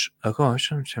Irish. Oh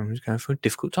gosh, I'm going through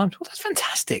difficult times. Well, that's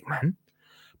fantastic, man.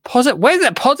 Where's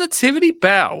that positivity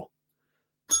bell?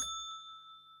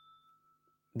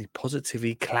 The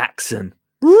positivity Claxon.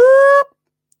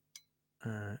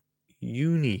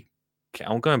 Uni. Okay,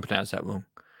 I'm going to pronounce that wrong.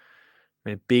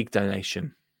 Made a big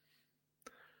donation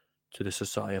to the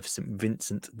Society of St.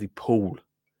 Vincent de Paul,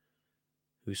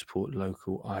 who support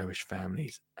local Irish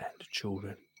families and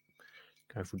children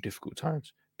going through difficult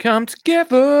times. Come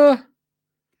together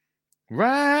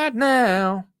right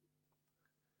now.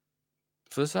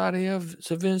 Society of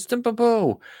St. Vincent de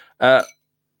Paul.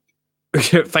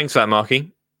 Thanks for that,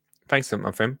 Marky. Thanks for that,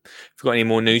 my friend. If you've got any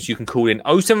more news, you can call in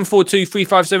 0742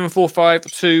 357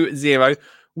 4520.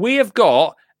 We have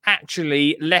got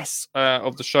actually less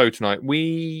of the show tonight.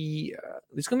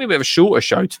 It's going to be a bit of a shorter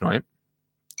show tonight.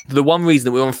 For the one reason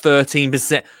that we're on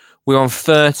 13%. We're on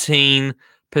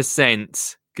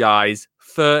 13%, guys.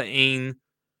 13%.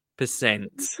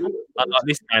 Unlike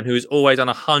this man who is always on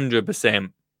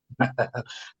 100%.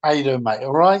 How you doing, mate?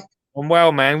 All right? I'm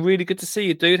well, man. Really good to see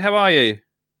you, dude. How are you?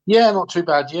 Yeah, not too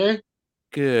bad. You?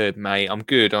 Good, mate. I'm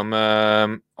good.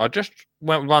 I just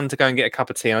run to go and get a cup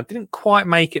of tea, and I didn't quite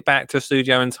make it back to the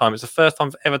studio in time. It's the first time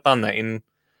I've ever done that in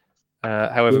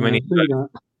however many.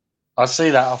 I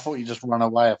see that. I thought you just run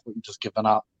away. I thought you just given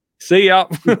up. See ya.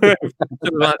 It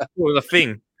was a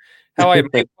thing. How are you,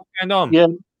 mate? What's going on? Yeah,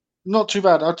 not too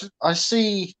bad. I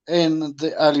see in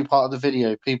the early part of the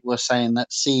video, people are saying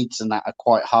that seeds and that are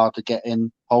quite hard to get in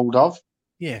hold of.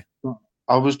 Yeah.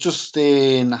 I was just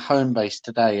in Homebase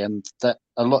today, and that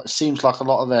it seems like a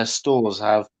lot of their stores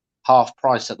have half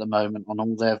price at the moment on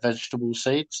all their vegetable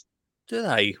seeds. Do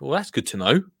they? Well, that's good to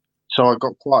know. So I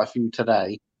got quite a few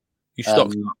today. You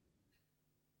stocked?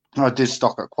 I did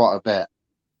stock up quite a bit.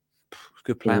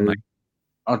 Good plan, mate.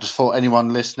 I just thought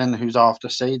anyone listening who's after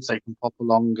seeds, they can pop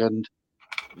along and.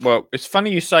 Well, it's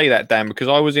funny you say that, Dan, because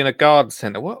I was in a garden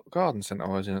centre. What garden centre I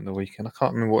was in at the weekend? I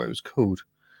can't remember what it was called.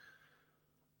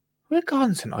 Where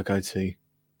garden centre I go to?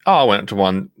 Oh, I went to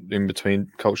one in between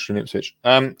Colchester and Ipswich.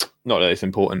 Not that it's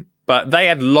important, but they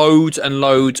had loads and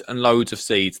loads and loads of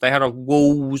seeds. They had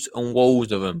walls and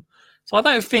walls of them. So I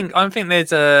don't think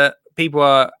there's people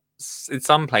are in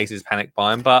some places panic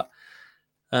buying, but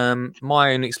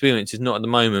My own experience is not at the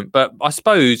moment, but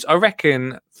I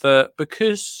reckon that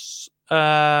because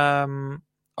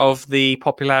of the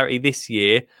popularity this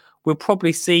year, we'll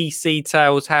probably see seed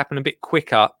sales happen a bit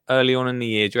quicker early on in the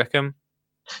year. Do you reckon?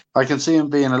 I can see them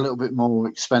being a little bit more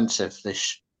expensive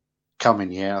this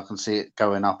coming year. I can see it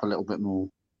going up a little bit more.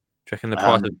 Do you reckon the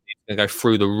price of it's going to go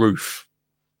through the roof?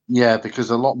 Yeah, because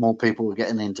a lot more people are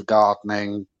getting into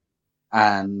gardening,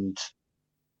 and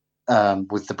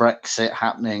with the Brexit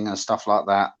happening and stuff like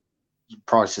that,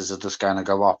 prices are just going to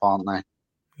go up, aren't they?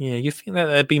 Yeah, you think that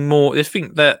there'd be more? You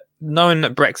think that knowing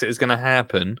that Brexit is going to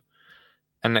happen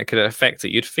and that could affect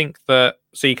it, you'd think that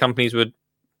seed companies would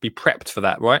be prepped for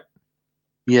that, right?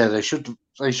 Yeah, they should do.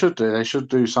 They should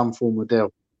do some form of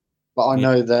deal. But I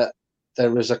know that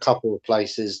there is a couple of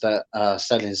places that are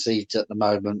selling seeds at the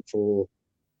moment for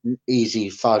easy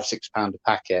 £5-6 a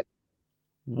packet.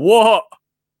 What?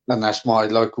 And that's my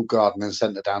local gardening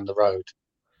centre down the road.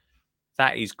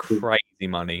 That is crazy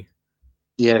money.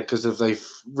 Yeah, because they've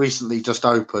recently just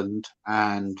opened,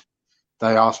 and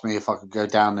they asked me if I could go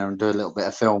down there and do a little bit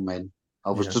of filming.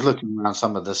 I was just looking around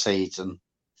some of the seeds, and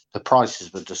the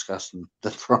prices were disgusting.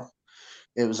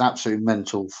 It was absolutely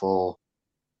mental for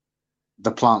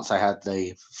the plants they had,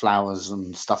 the flowers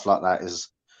and stuff like that.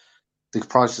 The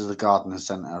prices of the gardening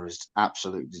centre is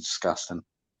absolutely disgusting.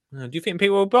 Do you think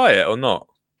people will buy it or not?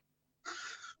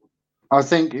 I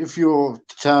think if you're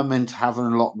determined to have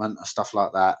an allotment and stuff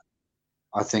like that,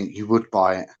 I think you would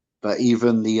buy it. But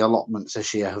even the allotments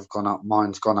this year have gone up.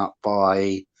 Mine's gone up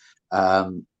by,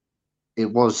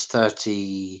 it was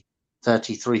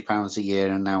 £33 a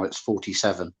year, and now it's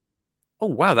 47. Oh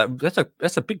wow,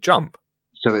 that's a big jump.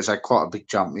 So it's quite a big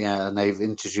jump, yeah. And they've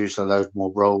introduced a load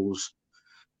more roles.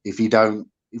 If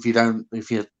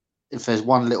there's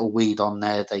one little weed on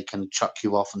there, they can chuck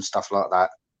you off and stuff like that.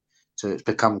 So it's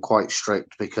become quite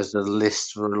strict because the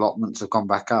lists for allotments have gone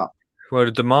back up. Well,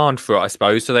 the demand for it, I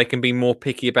suppose, so they can be more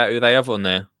picky about who they have on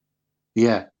there.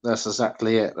 Yeah, that's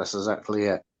exactly it.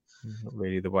 Not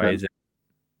really the way, is it?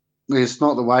 It's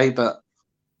not the way, but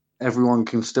everyone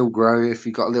can still grow. If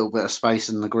you've got a little bit of space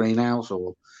in the greenhouse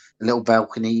or a little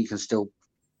balcony, you can still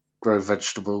grow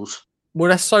vegetables.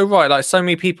 Well, that's so right. Like, so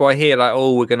many people I hear, like,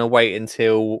 oh, we're going to wait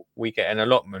until we get an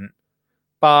allotment.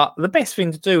 But the best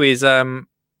thing to do is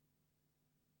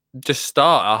just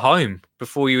start at home I'd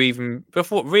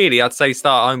say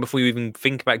start at home before you even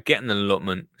think about getting an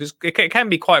allotment. Because it can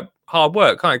be quite hard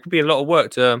work, can't it? It could be a lot of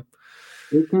work to...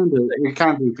 It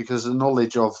can be because the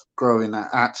knowledge of growing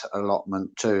at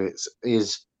allotment too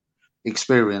is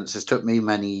experience. It took me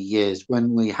many years.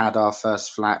 When we had our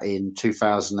first flat in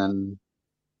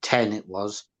 2010,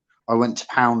 I went to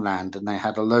Poundland, and they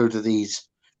had a load of these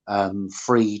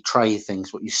free tray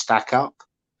things what you stack up.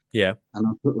 Yeah. And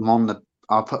I put them on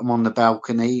the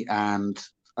balcony and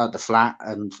at the flat,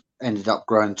 and ended up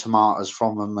growing tomatoes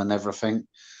from them and everything.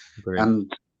 Brilliant.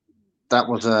 And that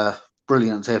was a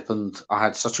brilliant tip, and I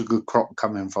had such a good crop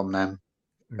coming from them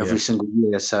every single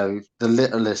year. So the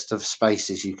littlest of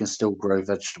spaces you can still grow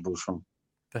vegetables from.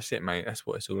 That's it, mate. That's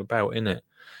what it's all about, isn't it?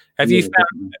 Have you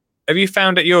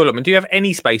found at your allotment? Do you have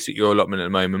any space at your allotment at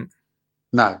the moment?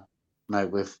 No,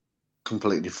 we're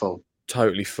completely full.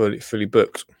 Totally fully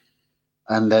booked.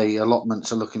 And the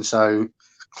allotments are looking so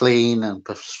clean and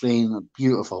pristine and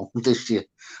beautiful this year.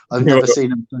 I've never seen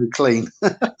them so clean. I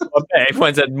bet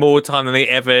everyone's had more time than they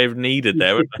ever needed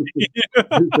there,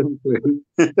 haven't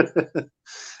they?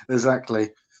 Exactly.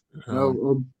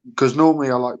 Because normally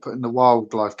I like putting the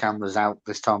wildlife cameras out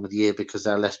this time of the year because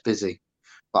they're less busy.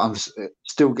 But I'm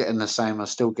still getting the same. I'm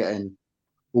still getting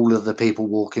all of the people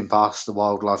walking past the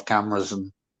wildlife cameras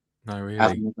and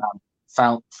having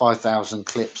about 5,000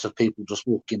 clips of people just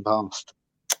walking past.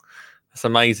 That's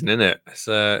amazing, isn't it?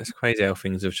 It's crazy how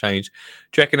things have changed.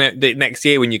 Do you reckon that next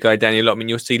year when you go down your allotment,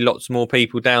 you'll see lots more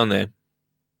people down there?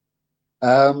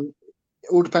 It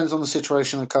all depends on the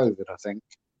situation of COVID, I think.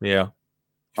 Yeah.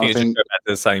 I think go back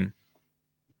to the same.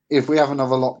 If we have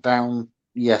another lockdown,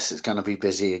 yes, it's going to be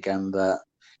busy again. But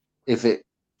if it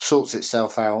sorts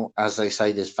itself out, as they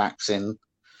say, this vaccine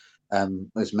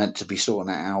is meant to be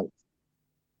sorting it out,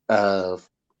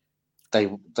 they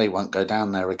won't go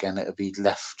down there again. It'll be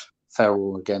left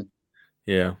feral again.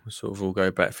 Yeah, sort of all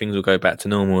go back. Things will go back to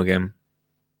normal again.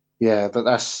 Yeah, but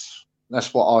that's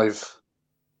what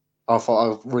I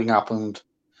thought I'd ring up and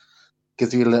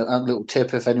give you a little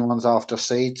tip if anyone's after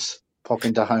seeds. Pop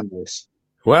into Homebase.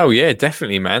 Well, yeah,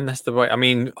 definitely, man. That's the way. I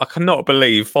mean, I cannot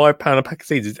believe £5 a pack of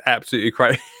seeds is absolutely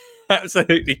crazy.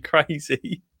 Absolutely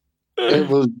crazy. It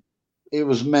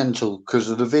was mental because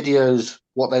of the videos.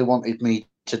 What they wanted me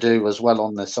to do as well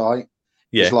on the site.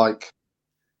 Yeah. It's like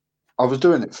I was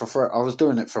doing it for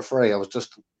free. I was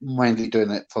just mainly doing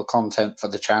it for content for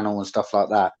the channel and stuff like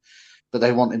that. But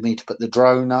they wanted me to put the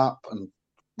drone up and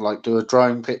like do a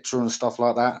drone picture and stuff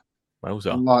like that. Well I'm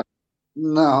done. like,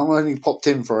 no, I'm only popped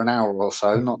in for an hour or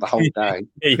so, not the whole day.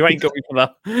 Yeah, you ain't got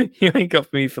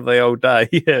me for the whole day.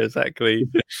 Yeah, exactly.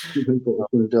 I was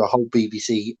going to do a whole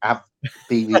BBC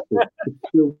filming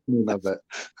of it.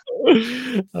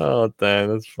 Oh damn,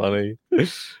 that's funny.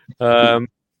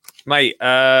 Mate,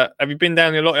 have you been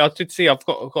down the lot? I did see. I've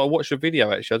got to watch a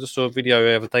video actually. I just saw a video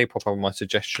the other day pop up with my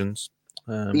suggestions.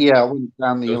 Yeah, I went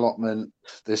down the allotment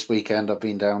this weekend. I've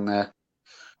been down there,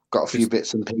 got a few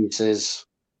bits and pieces,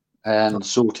 and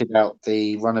sorted out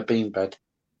the runner bean bed.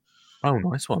 Oh,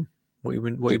 nice one. What you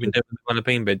been doing with the runner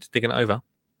bean bed? Digging it over?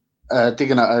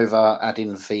 Digging it over,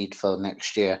 adding feed for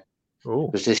next year.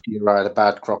 Because this year I had a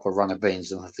bad crop of runner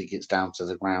beans, and I think it's down to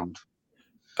the ground.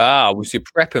 Ah, we should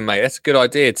prepping, mate. That's a good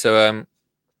idea to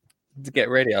get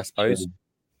ready, I suppose.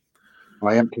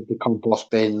 I emptied the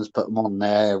compost bins, put them on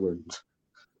there, and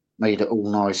made it all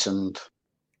nice and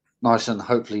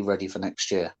hopefully ready for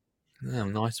next year. Yeah,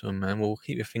 nice one, man. We'll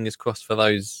keep your fingers crossed for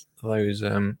those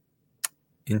in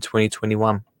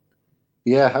 2021.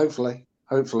 Yeah, hopefully.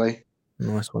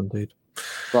 Nice one, dude.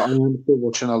 But I'm still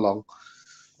watching along.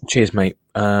 Cheers, mate.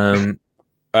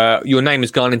 Your name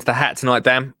has gone into the hat tonight,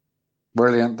 Dan.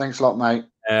 Brilliant. Thanks a lot, mate.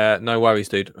 No worries,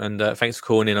 dude. And thanks for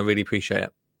calling in. I really appreciate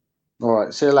it. All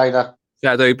right. See you later.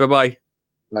 Yeah, dude. Bye-bye.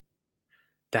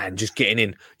 Dan, just getting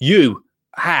in. You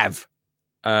have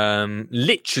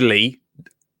literally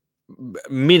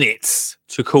minutes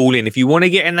to call in. If you want to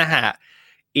get in the hat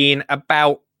in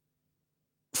about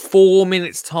 4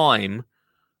 minutes' time,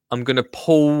 I'm going to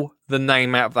pull the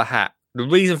name out of the hat. The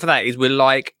reason for that is we're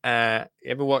like, you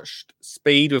ever watched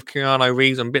Speed with Keanu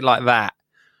Reeves? I'm a bit like that.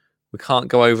 We can't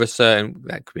go over a certain...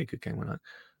 That could be a good game, wouldn't it?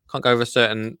 Can't go over a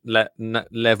certain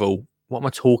level. What am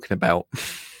I talking about?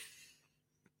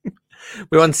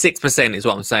 We're on 6% is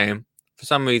what I'm saying. For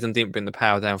some reason, didn't bring the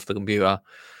power down for the computer.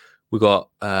 We got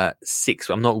 6.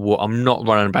 I'm not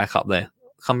running back up there.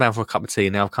 Come down for a cup of tea.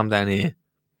 Now I've come down here.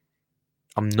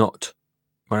 I'm not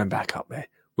running back up there.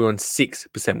 We're on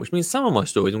 6%, which means some of my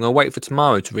stories I'm going to wait for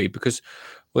tomorrow to read because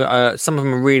some of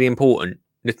them are really important.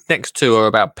 The next 2 are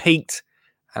about Pete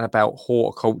and about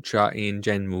horticulture in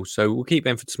general. So we'll keep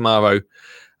them for tomorrow.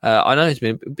 I know it's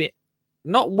been a bit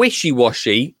not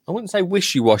wishy-washy. I wouldn't say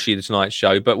wishy-washy tonight's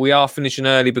show, but we are finishing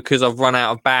early because I've run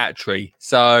out of battery.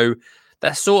 So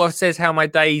that sort of says how my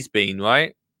day's been,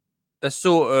 right? That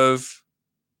sort of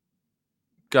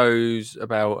goes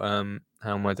about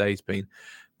how my day's been.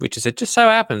 Richard said, just so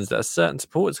happens that a certain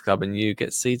supporters club and you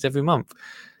get seeds every month.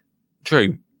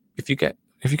 True. If you go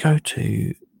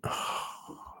to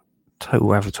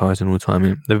total advertising all the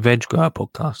time, the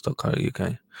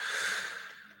veggrowpodcast.co.uk,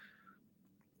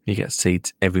 you get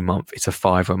seeds every month. It's a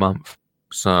 £5 a month.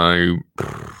 So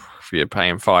if you're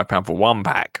paying £5 for 1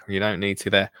 pack, you don't need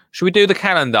to there. Should we do the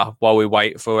calendar while we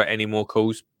wait for any more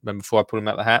calls before I pull them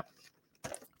out the hat? I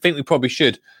think we probably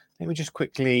should. Let me just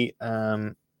quickly...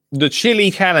 the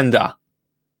chili calendar.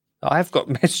 I've got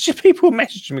messages. People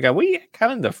messaging me, go, where you get a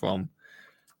calendar from?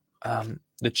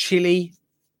 The chili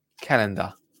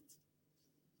calendar.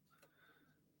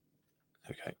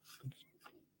 Okay.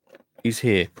 He's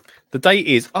here. The date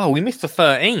is, we missed the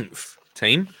 13th,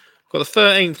 team. Got the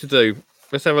 13th to do.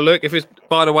 Let's have a look. If it's,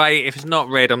 by the way, if it's not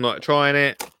red, I'm not trying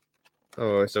it.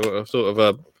 Oh, it's a sort of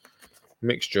a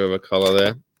mixture of a colour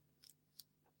there.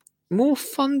 More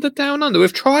Thunder Down Under.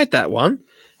 We've tried that one.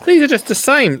 These are just the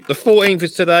same. The 14th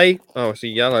is today. Oh, it's a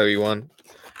yellowy one.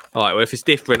 All right, well, if it's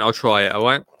different, I'll try it, all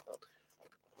right?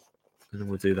 And then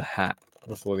we'll do the hat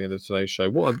before the end of today's show.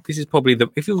 This is probably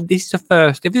if this is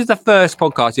the first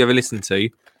podcast you ever listened to,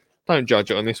 don't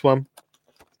judge it on this one.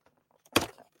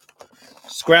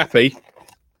 Scrappy.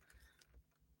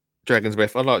 Dragon's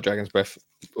Breath. I like Dragon's Breath.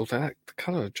 Although the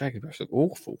colour of Dragon's Breath is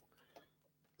awful.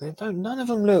 None of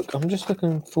them look. I'm just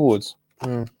looking forwards.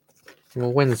 Well,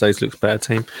 Wednesdays looks better,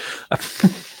 team.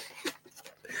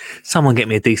 Someone get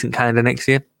me a decent calendar next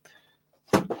year.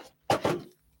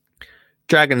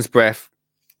 Dragon's Breath.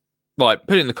 Right,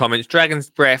 put it in the comments. Dragon's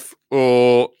Breath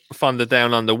or Thunder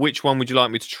Down Under. Which one would you like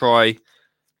me to try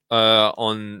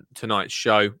on tonight's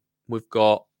show? We've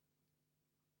got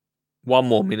 1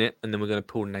 more minute, and then we're going to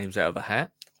pull names out of the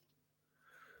hat.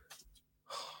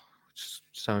 Just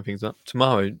summing things up.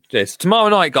 Tomorrow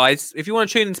night, guys. If you want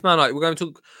to tune in tomorrow night,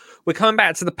 we're coming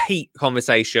back to the Pete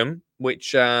conversation,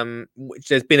 which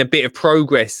there's been a bit of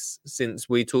progress since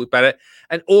we talked about it.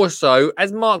 And also,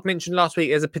 as Mark mentioned last week,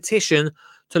 there's a petition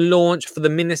to launch for the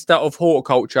Minister of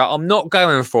Horticulture. I'm not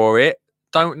going for it.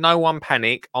 No one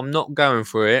panic. I'm not going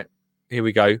for it. Here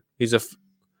we go. Here's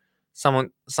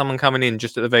someone coming in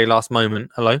just at the very last moment.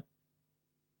 Hello.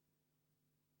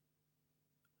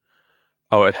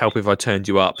 Oh, it'd help if I turned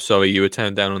you up. Sorry, you were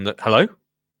turned down on the. Hello.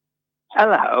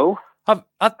 Hello. I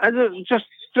was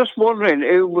just wondering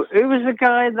who was the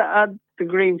guy that had the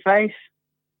green face?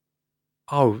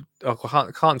 Oh, I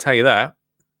can't tell you that.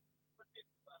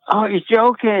 Oh, you're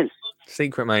joking.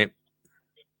 Secret, mate.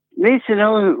 Need to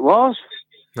know who it was.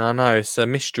 No, it's a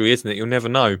mystery, isn't it? You'll never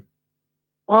know.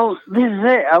 Well, this is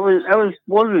it. I was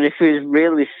wondering if he was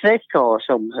really sick or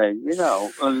something, you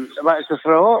know, and about to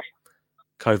throw up.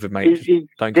 COVID, mate. He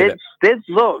Don't get it. Did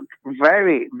look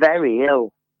very, very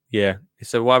ill. Yeah,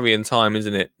 it's a worrying time,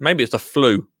 isn't it? Maybe it's the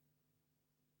flu.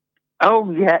 Oh,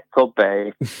 yeah, could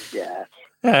be. Yeah.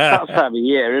 That time of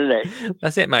year, isn't it?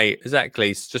 That's it, mate.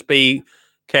 Exactly. Just be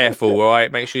careful, all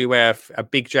right? Make sure you wear a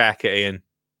big jacket, Ian.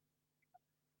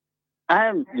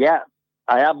 Yeah,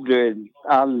 I am doing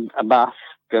a mask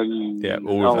and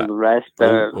all the rest.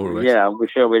 All the rest. Yeah, we're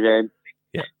sure we're doing.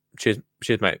 Yeah. Cheers,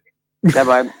 mate. Never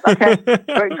mind. Okay,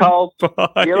 quick call.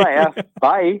 Bye. See you later.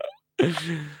 Bye.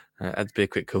 That'd be a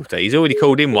quick call today. He's already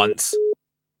called in once.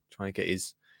 Trying to get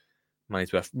his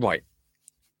money's worth. Right.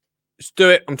 Let's do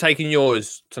it. I'm taking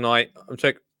yours tonight. I'm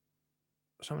taking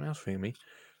someone else for me.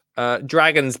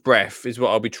 Dragon's Breath is what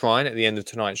I'll be trying at the end of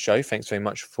tonight's show. Thanks very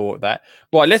much for that.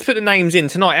 Right, let's put the names in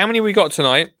tonight. How many we got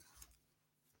tonight?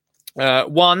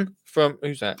 One from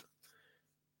who's that?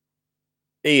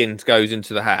 Ian goes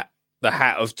into the hat. The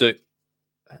hat of doom.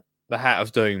 The hat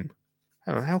of doom.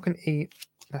 Hang on, how can Ian?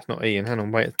 That's not Ian. Hang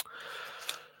on, wait.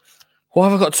 Why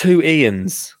have I got two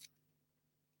Ians?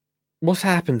 What's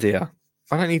happened here?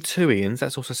 I don't need two Ians.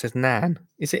 That also says Nan.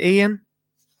 Is it Ian?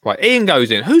 Right, Ian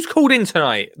goes in. Who's called in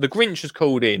tonight? The Grinch has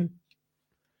called in.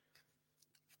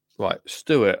 Right,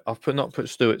 Stuart. I've not put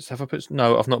Stuart's. Have I put?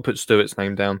 No, I've not put Stuart's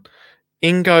name down.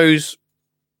 In goes.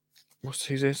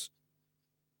 Who's this?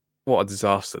 What a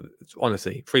disaster!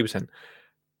 Honestly, 3%.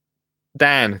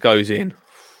 Dan goes in.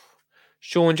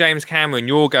 Sean James Cameron,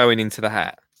 you're going into the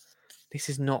hat. This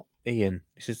is not Ian.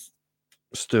 This is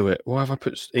Stuart. Why have I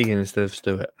put Ian instead of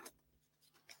Stuart?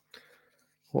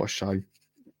 What a show.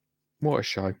 What a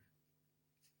show.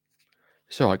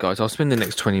 It's all right, guys. I'll spend the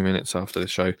next 20 minutes after the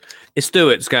show. It's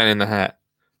Stuart's going in the hat.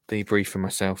 Debrief for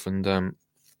myself and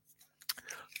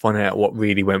find out what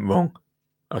really went wrong.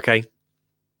 Okay?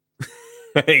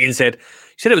 Ian said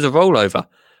it was a rollover.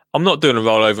 I'm not doing a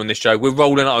rollover on this show. We're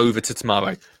rolling it over to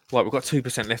tomorrow. Right, we've got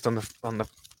 2% left on the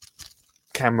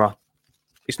camera.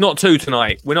 It's not 2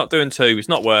 tonight. We're not doing 2. It's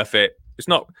not worth it. It's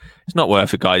not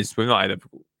worth it, guys. We're not.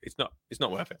 It's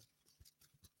not worth it.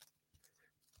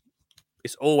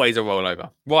 It's always a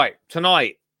rollover. Right,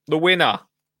 tonight, the winner.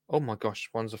 Oh my gosh,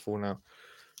 one's a fall now.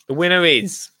 The winner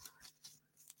is.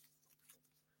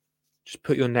 Just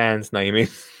put your Nan's name in.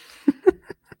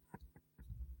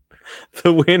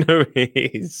 The winner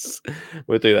is.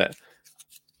 We'll do that.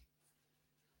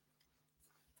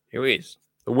 Here he is.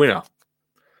 The winner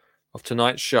of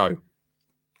tonight's show.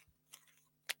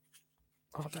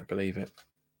 Oh, I don't believe it.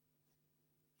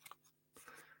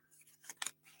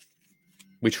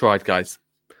 We tried, guys.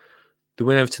 The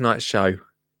winner of tonight's show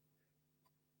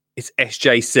is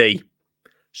SJC.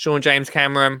 Sean James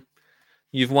Cameron,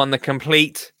 you've won the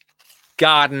complete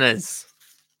Gardeners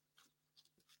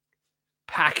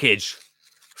package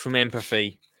from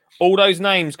Empathy. All those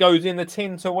names goes in the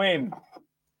tin to win.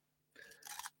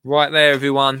 Right there,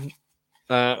 everyone,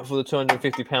 for the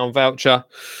 £250 voucher.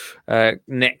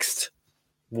 Next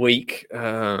week,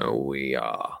 we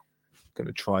are going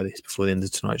to try this before the end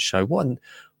of tonight's show.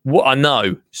 What I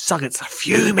know, Suggett's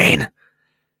fuming.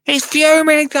 He's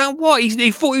fuming. He's going, what?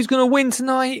 He thought he was going to win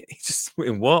tonight. He's just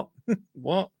win what?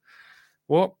 What?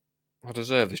 I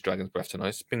deserve this Dragon's Breath tonight.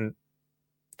 It's been.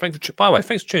 By the way,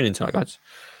 thanks for tuning in tonight, guys.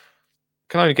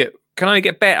 Can only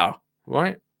get better,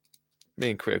 right?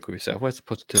 Being critical of yourself. Where's the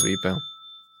positivity bell?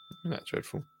 That's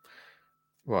dreadful.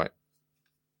 Right.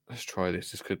 Let's try this.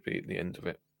 This could be the end of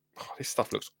it. Oh, this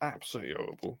stuff looks absolutely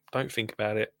horrible. Don't think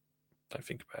about it. Right,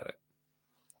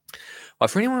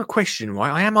 for anyone with a question, right,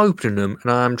 I am opening them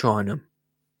and I am trying them.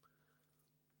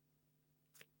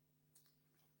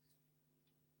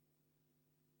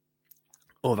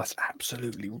 Oh, that's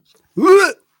absolutely...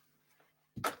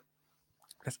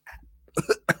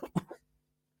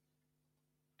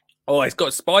 Oh, it's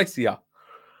got spicier.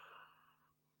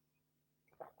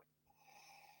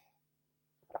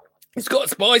 It's got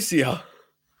spicier.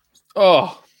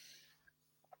 Oh.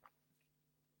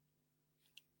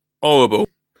 Horrible.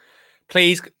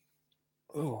 Please.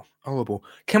 Oh, horrible.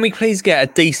 Can we please get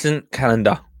a decent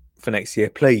calendar for next year?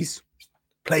 Please.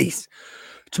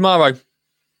 Tomorrow.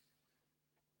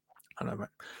 I know, mate.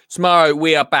 Tomorrow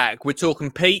we are back. We're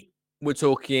talking Pete. We're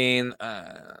talking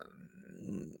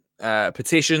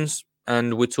petitions,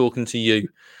 and we're talking to you,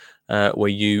 where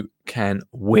you can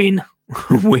win,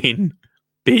 win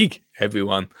big,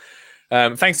 everyone.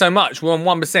 Thanks so much. We're on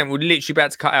 1%. We're literally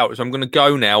about to cut out, so I'm going to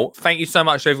go now. Thank you so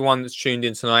much to everyone that's tuned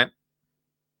in tonight.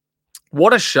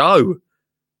 What a show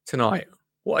tonight!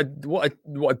 What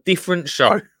a different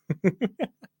show.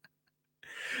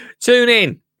 Tune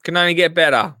in. Can only get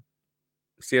better.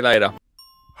 See you later.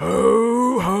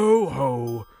 Ho, ho,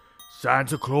 ho.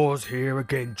 Santa Claus here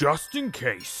again, just in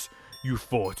case you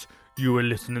thought you were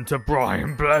listening to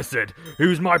Brian Blessed,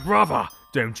 who's my brother,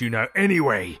 don't you know?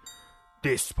 Anyway,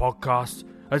 this podcast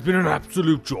has been an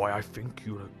absolute joy, I think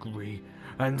you'll agree.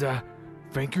 And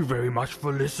thank you very much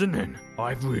for listening.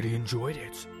 I've really enjoyed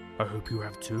it. I hope you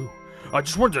have too. I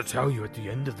just wanted to tell you at the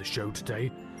end of the show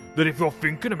today that if you're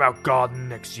thinking about gardening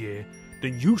next year,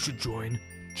 then you should join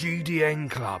GDN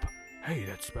Club. Hey,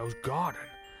 that spells garden.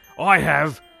 I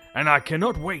have, and I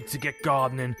cannot wait to get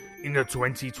gardening into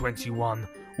 2021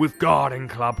 with Garden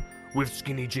Club with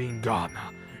Skinny Jean Gardener.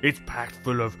 It's packed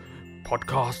full of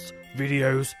podcasts,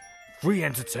 videos, free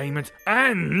entertainment,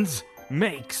 and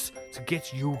makes to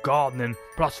get you gardening,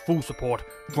 plus full support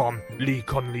from Lee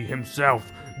Connolly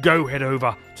himself. Go head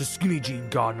over to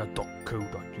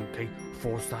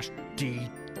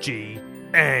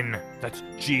skinnyjeangardener.co.uk/DGN. That's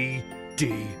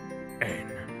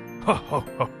GDN. Ho ho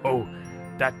ho ho.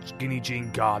 That Skinny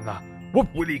Jean Gardener.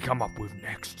 What will he come up with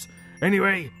next?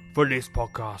 Anyway, for this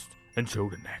podcast, until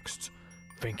the next,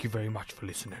 thank you very much for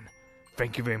listening.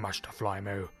 Thank you very much to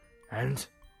Flymo, and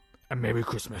a Merry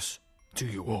Christmas to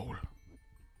you all.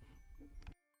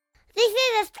 This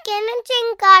is a Skin and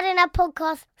Jean Gardener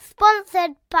podcast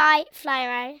sponsored by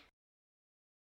Flymo.